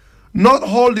beginning. Not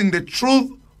holding the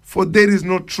truth, for there is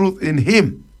no truth in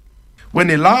him. When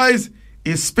he lies,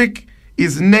 he speaks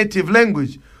his native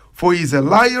language. For he is a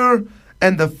liar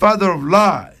and the father of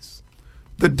lies.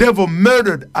 The devil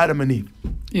murdered Adam and Eve.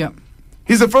 Yeah.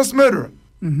 He's the first murderer.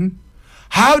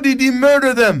 How did he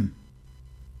murder them?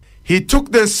 He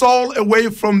took their soul away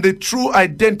from the true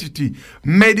identity,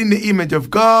 made in the image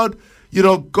of God.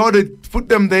 God had put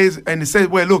them there and he said,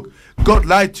 well, look, God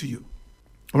lied to you.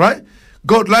 All right?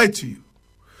 God lied to you.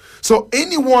 So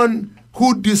anyone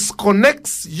who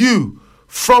disconnects you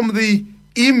from the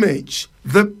image,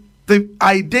 the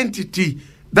identity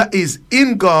that is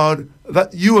in God,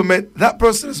 that you were made, that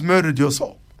person has murdered your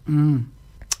soul.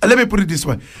 Let me put it this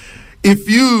way. If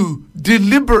you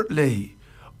deliberately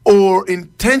or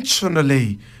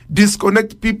intentionally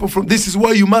disconnect people from, this is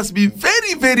why you must be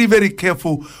very, very, very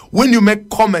careful when you make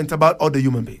comment about other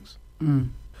human beings.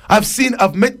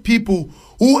 I've met people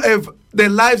who their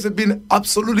lives have been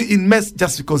absolutely in mess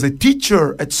just because a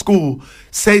teacher at school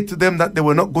said to them that they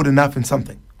were not good enough in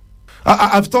something.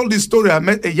 I've told this story. I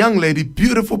met a young lady,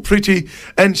 beautiful, pretty,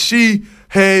 and she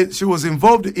was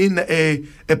involved in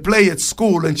a play at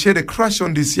school, and she had a crush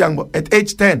on this young boy at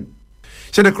age 10.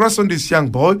 She had a crush on this young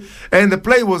boy, and the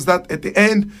play was that at the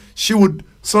end, she would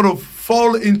sort of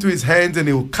fall into his hands and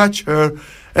he would catch her.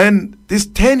 And this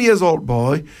 10-year-old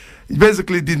boy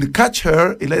basically didn't catch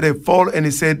her. He let her fall and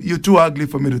he said, you're too ugly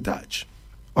for me to touch.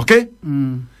 Okay?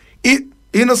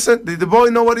 Innocent. Did the boy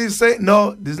know what he's saying?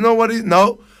 No. There's no what he...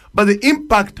 No. But the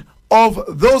impact of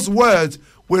those words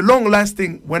were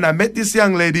long-lasting. When I met this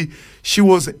young lady, she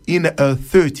was in her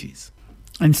 30s.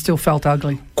 And still felt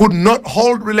ugly. Could not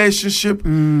hold relationship.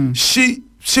 She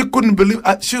couldn't believe...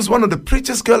 she was one of the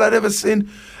prettiest girl I'd ever seen.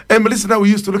 And Melissa and I, we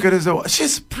used to look at her and say, well,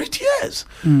 she's pretty as.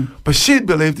 But she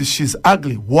believed that she's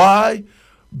ugly. Why?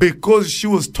 Because she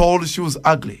was told she was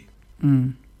ugly.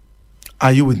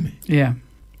 Are you with me? Yeah.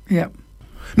 Yeah.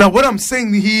 Now, what I'm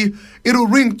saying here, it'll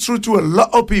ring true to a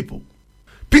lot of people.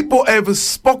 People have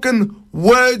spoken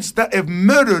words that have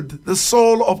murdered the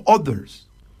soul of others.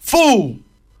 Fool,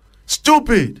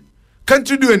 stupid, can't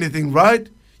you do anything right?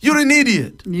 You're an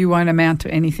idiot. You won't amount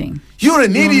to anything. You're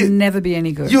an idiot. You'll never be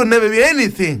any good. You'll never be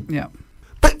anything. Yeah.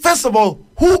 First of all,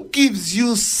 who gives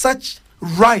you such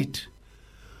right?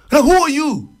 Now, who are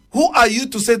you? Who are you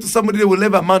to say to somebody they will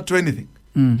never amount to anything?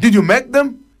 Did you make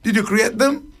them? Did you create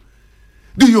them?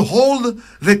 Do you hold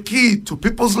the key to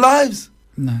people's lives?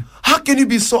 No. How can you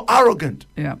be so arrogant?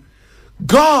 Yeah.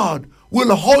 God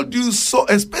will hold you so,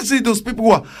 especially those people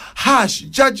who are harsh,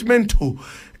 judgmental,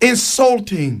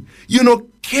 insulting,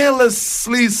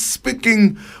 carelessly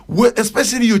speaking,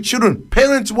 especially your children.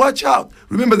 Parents, watch out.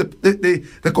 Remember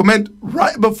the comment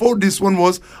right before this one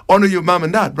was honor your mom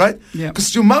and dad, right? Yeah.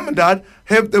 Because your mom and dad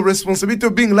have the responsibility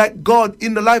of being like God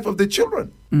in the life of the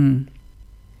children.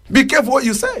 Be careful what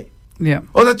you say. Yeah.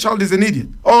 Oh, that child is an idiot.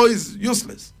 Oh, he's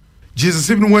useless. Jesus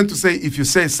even went to say, if you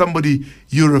say somebody,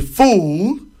 you're a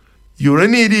fool, you're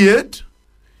an idiot,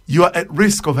 you are at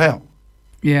risk of hell.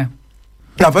 Yeah.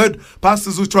 I've heard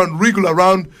pastors who try and wriggle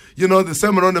around, the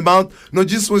Sermon on the Mount. No,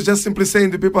 Jesus was just simply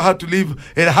saying to people how to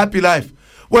live a happy life.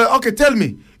 Well, okay, tell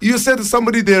me. You said to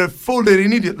somebody they're a fool, they're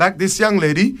an idiot, like this young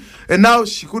lady, and now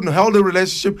she couldn't hold a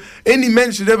relationship. Any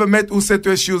man she'd ever met who said to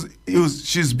her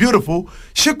she's beautiful,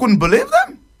 she couldn't believe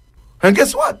them. And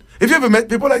guess what? If you ever met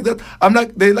people like that,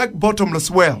 they like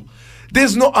bottomless well.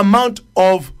 There's no amount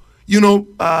of,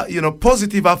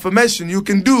 positive affirmation you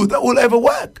can do that will ever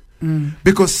work.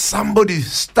 Because somebody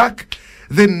stuck.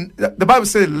 Then the Bible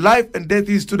says life and death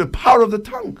is to the power of the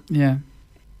tongue. Yeah.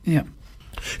 Yeah.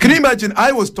 Can you imagine?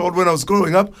 I was told when I was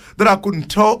growing up that I couldn't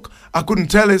talk, I couldn't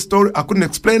tell a story, I couldn't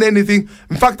explain anything.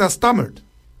 In fact, I stammered.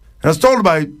 And I was told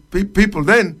by people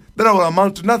then that I would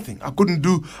amount to nothing. I couldn't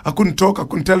talk, I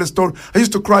couldn't tell a story. I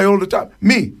used to cry all the time.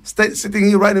 Me, sitting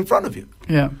here right in front of you.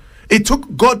 Yeah. It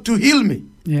took God to heal me.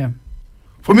 Yeah.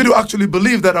 For me to actually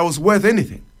believe that I was worth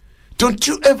anything. Don't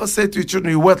you ever say to your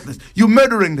children, you're worthless. You're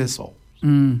murdering their soul.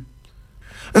 And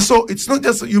so it's not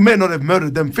just that you may not have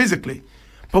murdered them physically,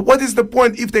 but what is the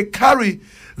point if they carry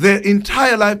their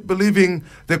entire life believing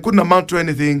they couldn't amount to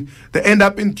anything? They end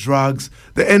up in drugs.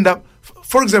 They end up,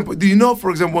 for example, do you know,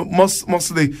 most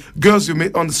of the girls you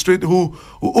meet on the street who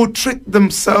trick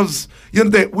themselves,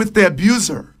 with their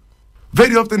abuser.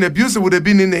 Very often the abuser would have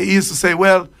been in their ears to say,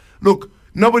 well, look,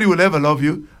 nobody will ever love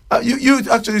you. You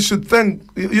actually should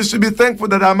be thankful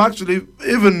that I'm actually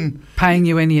even paying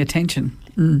you any attention.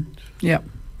 Yeah.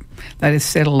 That is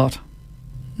said a lot.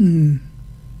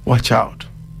 Watch out.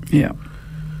 Yeah.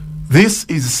 This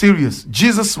is serious.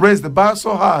 Jesus raised the bar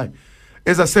so high.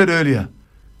 As I said earlier,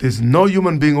 there's no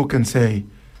human being who can say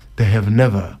they have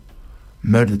never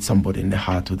murdered somebody in their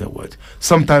heart with their words,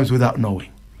 sometimes without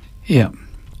knowing. Yeah.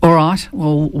 All right.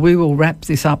 Well, we will wrap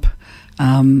this up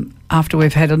after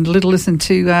we've had a little listen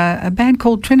to a band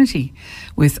called Trinity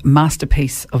with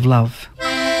Masterpiece of Love.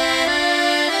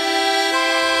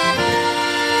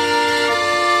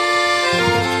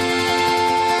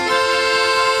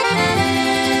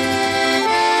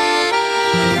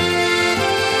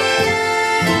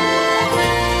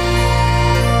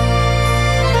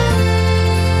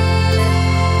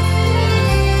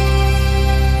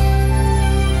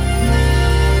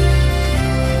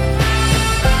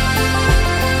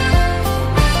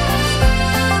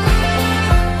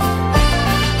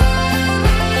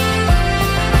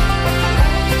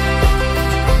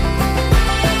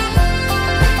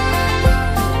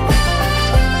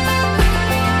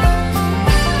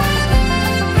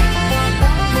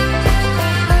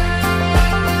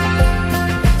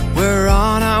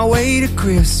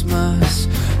 Christmas,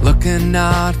 looking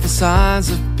out for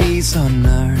signs of peace on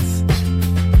earth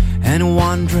and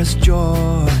wondrous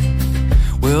joy.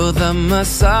 Will the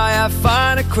Messiah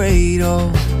find a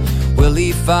cradle? Will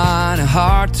he find a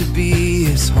heart to be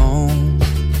his home?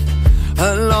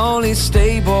 A lonely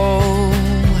stable.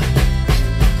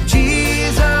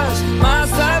 Jesus,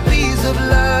 masterpiece of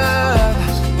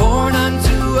love, born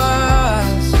unto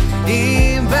us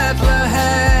in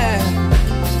Bethlehem.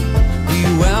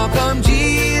 Welcome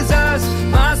Jesus,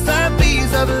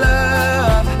 masterpiece of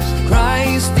love,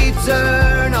 Christ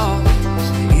eternal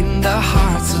in the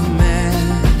hearts of men.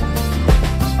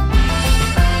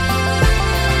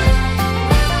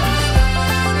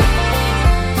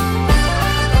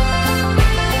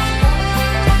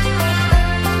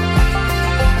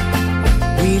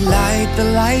 We light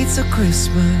the lights of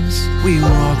Christmas, we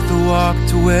walk the walk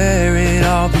to where it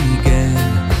all began.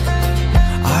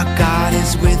 Our God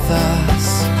is with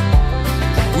us.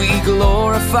 We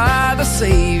glorify the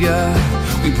Savior.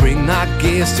 We bring our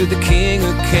gifts to the King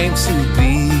who came to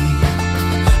be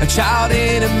a child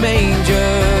in a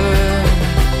manger.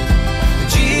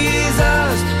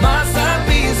 Jesus,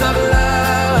 masterpiece of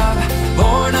love,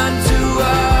 born unto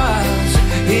us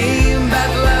in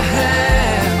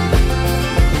Bethlehem.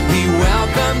 We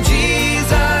welcome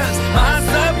Jesus,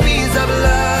 masterpiece of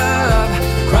love.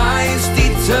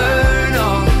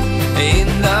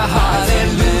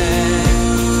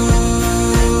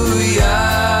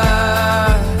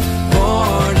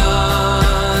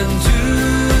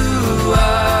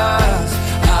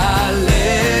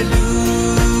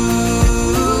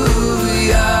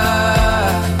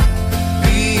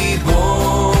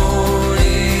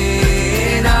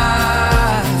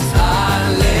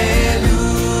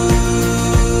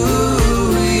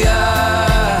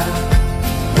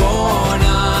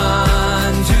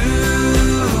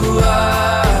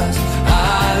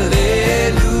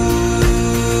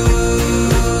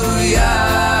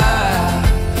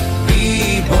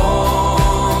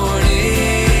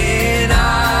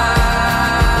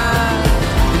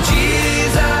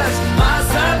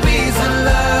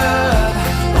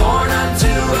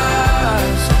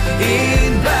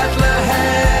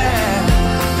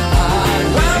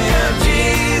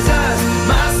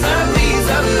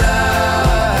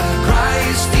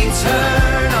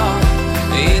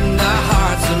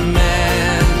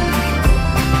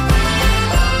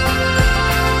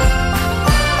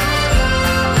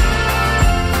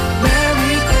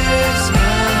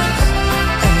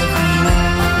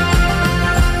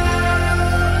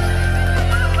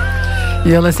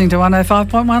 You're listening to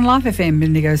 105.1 Life FM,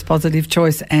 Indigo's Positive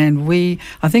Choice, and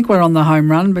I think we're on the home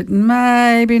run, but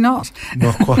maybe not.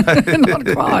 Not quite. Not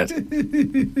quite.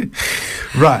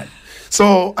 Right.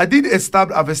 So I've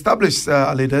established,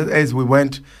 Alida, as we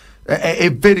went, a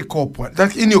very core point.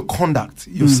 Like in your conduct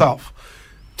yourself,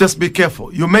 just be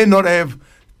careful. You may not have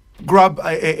grabbed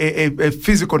a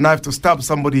physical knife to stab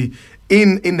somebody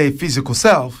in a physical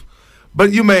self,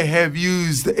 but you may have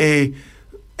used a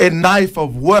knife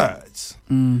of words,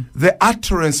 the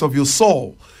utterance of your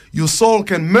soul. Your soul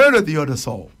can murder the other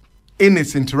soul in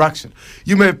its interaction.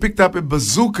 You may have picked up a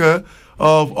bazooka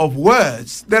of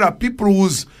words. There are people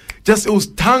whose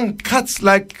tongue cuts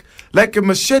like a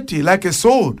machete, like a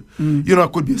sword. You know,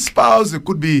 it could be a spouse, it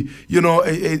could be, you know,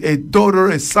 a daughter,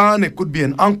 a son, it could be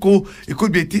an uncle, it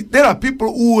could be there are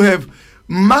people who have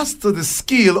mastered the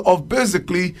skill of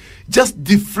basically just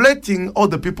deflating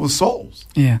other people's souls.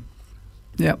 Yeah.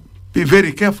 Yep. Be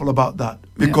very careful about that,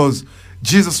 because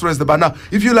Jesus raised the bar. Now,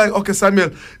 if you're like, okay,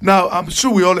 Samuel, now I'm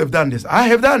sure we all have done this. I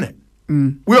have done it.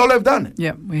 We all have done it.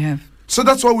 Yeah, we have. So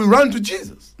that's why we run to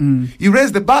Jesus. He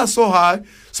raised the bar so high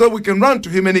so we can run to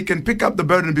him and he can pick up the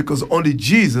burden, because only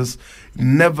Jesus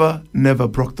never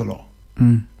broke the law.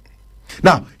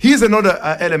 Now, here's another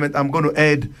element I'm going to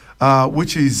add,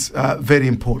 which is very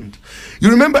important. You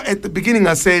remember at the beginning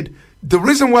I said, the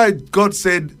reason why God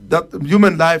said that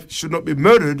human life should not be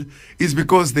murdered is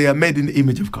because they are made in the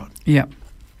image of God. Yeah.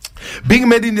 Being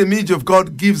made in the image of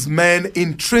God gives man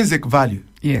intrinsic value.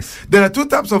 Yes. There are two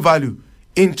types of value: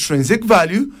 intrinsic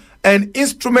value and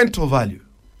instrumental value.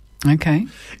 Okay.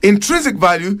 Intrinsic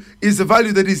value is the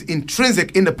value that is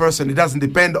intrinsic in the person. It doesn't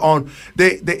depend on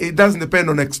it doesn't depend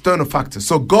on external factors.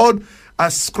 So God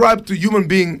ascribed to human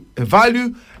being a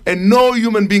value, and no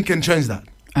human being can change that.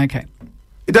 Okay.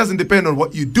 It doesn't depend on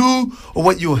what you do or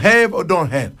what you have or don't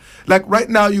have. Like right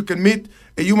now, you can meet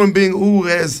a human being who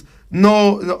has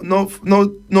no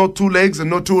 2 legs and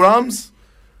no 2 arms.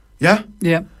 Yeah?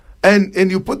 Yeah.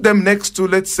 And you put them next to,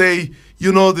 let's say,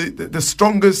 you know, the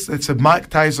strongest, let's say Mike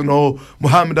Tyson or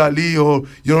Muhammad Ali or,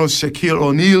 you know, Shaquille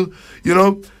O'Neal. You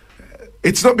know,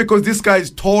 it's not because this guy is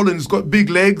tall and he's got big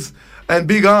legs and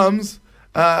big arms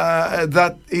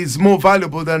that is more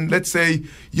valuable than, let's say,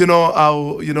 you know,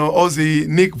 our, you know, Aussie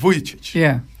Nick Vujicic.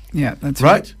 Yeah. Yeah, that's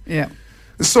right. Yeah.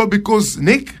 So because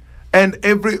Nick and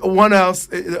everyone else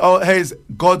has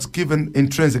God's given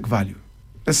intrinsic value.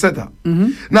 Let's say that.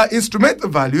 Now, instrumental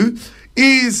value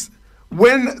is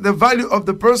when the value of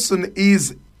the person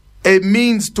is a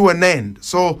means to an end.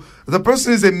 So the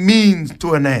person is a means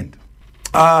to an end.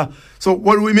 So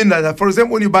what do we mean by that? For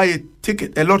example, when you buy a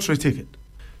ticket, a lottery ticket,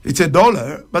 it's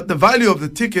 $1, but the value of the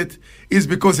ticket is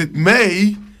because it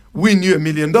may win you $1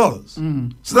 million.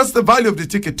 So that's the value of the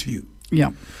ticket to you. Yeah.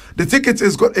 The ticket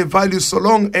has got a value so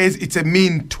long as it's a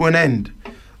mean to an end.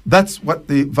 That's what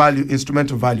the value,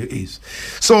 instrumental value is.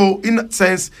 So in that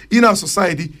sense, in our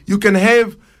society, you can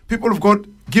have people who've got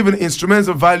given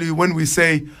instrumental value when we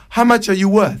say, how much are you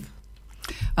worth?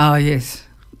 Oh, yes.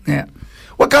 Yeah.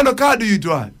 What kind of car do you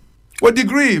drive? What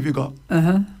degree have you got?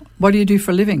 What do you do for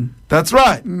a living? That's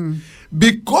right.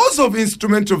 Because of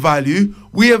instrumental value,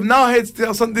 we have now had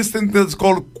this thing that's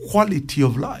called quality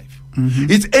of life.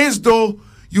 It's as though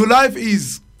your life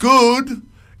is good,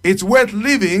 it's worth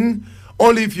living,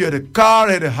 only if you had a car,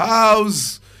 had a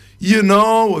house, you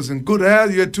know, was in good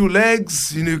health, you had 2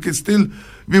 legs, you know, you can still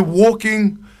be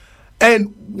walking.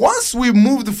 And once we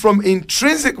moved from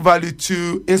intrinsic value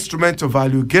to instrumental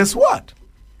value, guess what?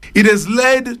 It has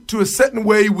led to a certain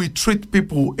way we treat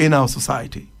people in our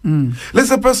society. Let's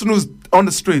say a person who's on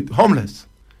the street, homeless.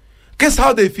 Guess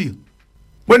how they feel?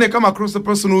 When they come across a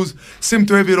person who seems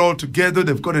to have it all together,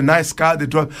 they've got a nice car, they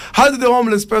drive. How did the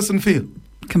homeless person feel?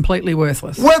 Completely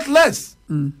worthless. Worthless.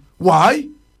 Why?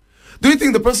 Do you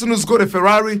think the person who's got a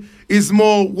Ferrari is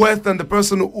more worth than the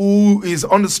person who is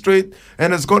on the street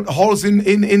and has got holes in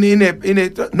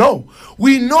it? No.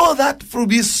 We know that to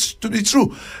be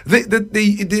true.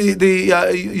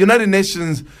 The United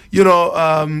Nations, you know,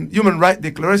 Human Rights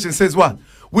Declaration says what?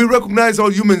 We recognize all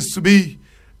humans to be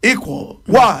equal.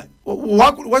 Why?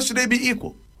 Why should they be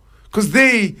equal? Because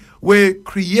they were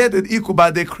created equal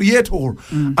by their Creator.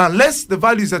 Unless the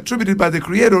value is attributed by the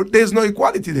Creator, there's no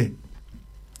equality there.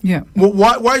 Yeah. Well,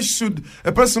 why should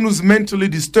a person who's mentally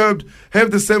disturbed have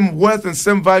the same worth and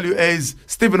same value as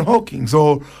Stephen Hawking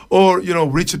or you know,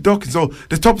 Richard Dawkins or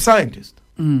the top scientist?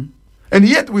 And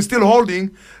yet we're still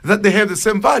holding that they have the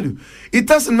same value. It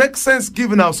doesn't make sense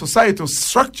given our societal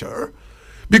structure,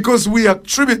 because we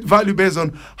attribute value based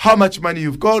on how much money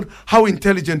you've got, how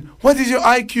intelligent. What is your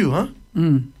IQ, huh?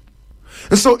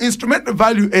 And so instrumental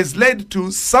value has led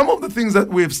to some of the things that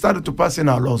we've started to pass in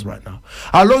our laws right now.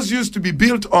 Our laws used to be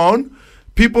built on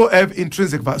people have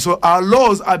intrinsic value. So our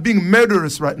laws are being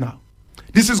murderous right now.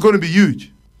 This is going to be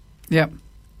huge. Yep.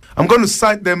 I'm going to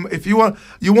cite them. If you want,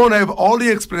 you won't have all the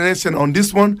explanation on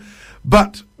this one,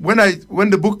 but when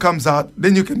the book comes out,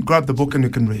 then you can grab the book and you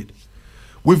can read.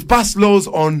 We've passed laws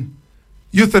on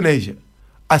euthanasia,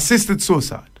 assisted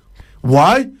suicide.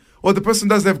 Why? Well, the person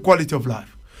doesn't have quality of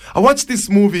life. I watched this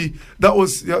movie that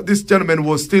was, this gentleman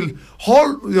was still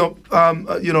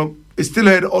he still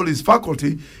had all his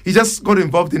faculty. He just got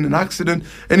involved in an accident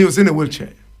and he was in a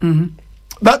wheelchair. Mm-hmm.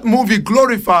 That movie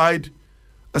glorified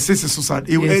assisted suicide.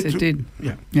 Yes, it did.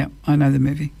 Yeah, I know the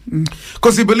movie.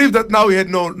 Because he believed that now he had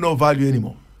no value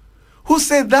anymore. Who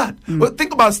said that? Well,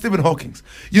 think about Stephen Hawking.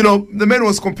 The man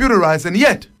was computerized, and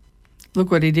yet, look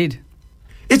what he did.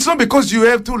 It's not because you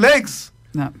have 2 legs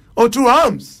or 2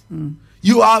 arms.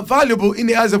 You are valuable in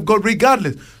the eyes of God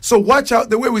regardless. So watch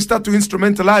out the way we start to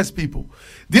instrumentalize people.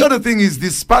 The other thing is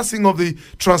this passing of the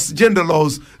transgender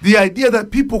laws, the idea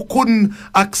that people couldn't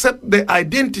accept their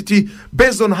identity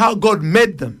based on how God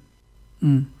made them.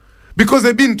 Because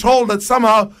they've been told that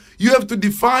somehow you have to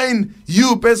define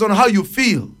you based on how you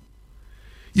feel.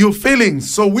 Your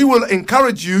feelings. So we will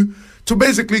encourage you to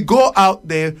basically go out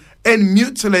there and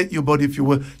mutilate your body, if you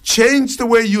will. Change the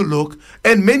way you look.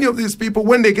 And many of these people,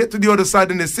 when they get to the other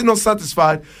side and they're still not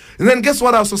satisfied, and then guess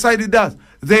what our society does?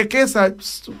 Their case are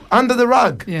under the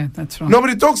rug. Yeah, that's right.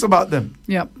 Nobody talks about them.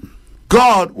 Yep.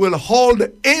 God will hold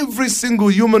every single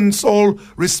human soul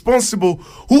responsible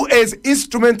who has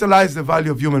instrumentalized the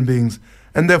value of human beings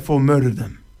and therefore murdered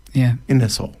them in their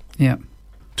soul. Yeah.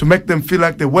 To make them feel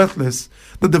like they're worthless,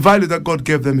 that the value that God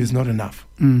gave them is not enough.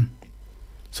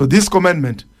 So this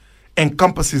commandment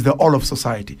encompasses the all of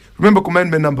society. Remember,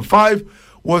 commandment number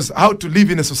 5 was how to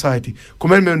live in a society.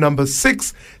 Commandment number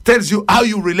 6 tells you how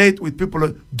you relate with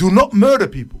people. Do not murder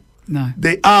people. No.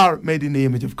 They are made in the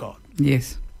image of God.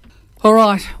 Yes. All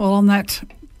right. Well, on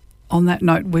that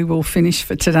note, we will finish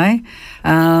for today.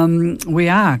 We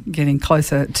are getting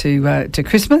closer to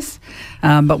Christmas,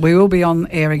 but we will be on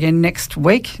air again next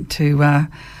week to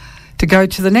go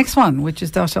to the next one, which is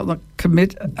Thou Shalt Not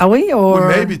Commit. Are we? Or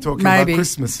we may be talking about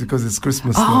Christmas because it's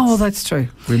Christmas. Oh, that's true.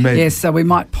 We may. Yes, so we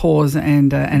might pause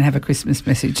and have a Christmas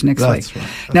message next week.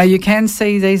 Right. Now, you can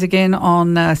see these again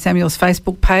on Samuel's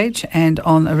Facebook page and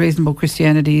on A Reasonable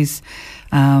Christianity's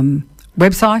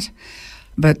website.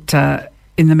 But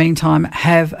in the meantime,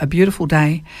 have a beautiful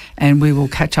day, and we will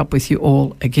catch up with you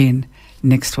all again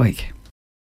next week.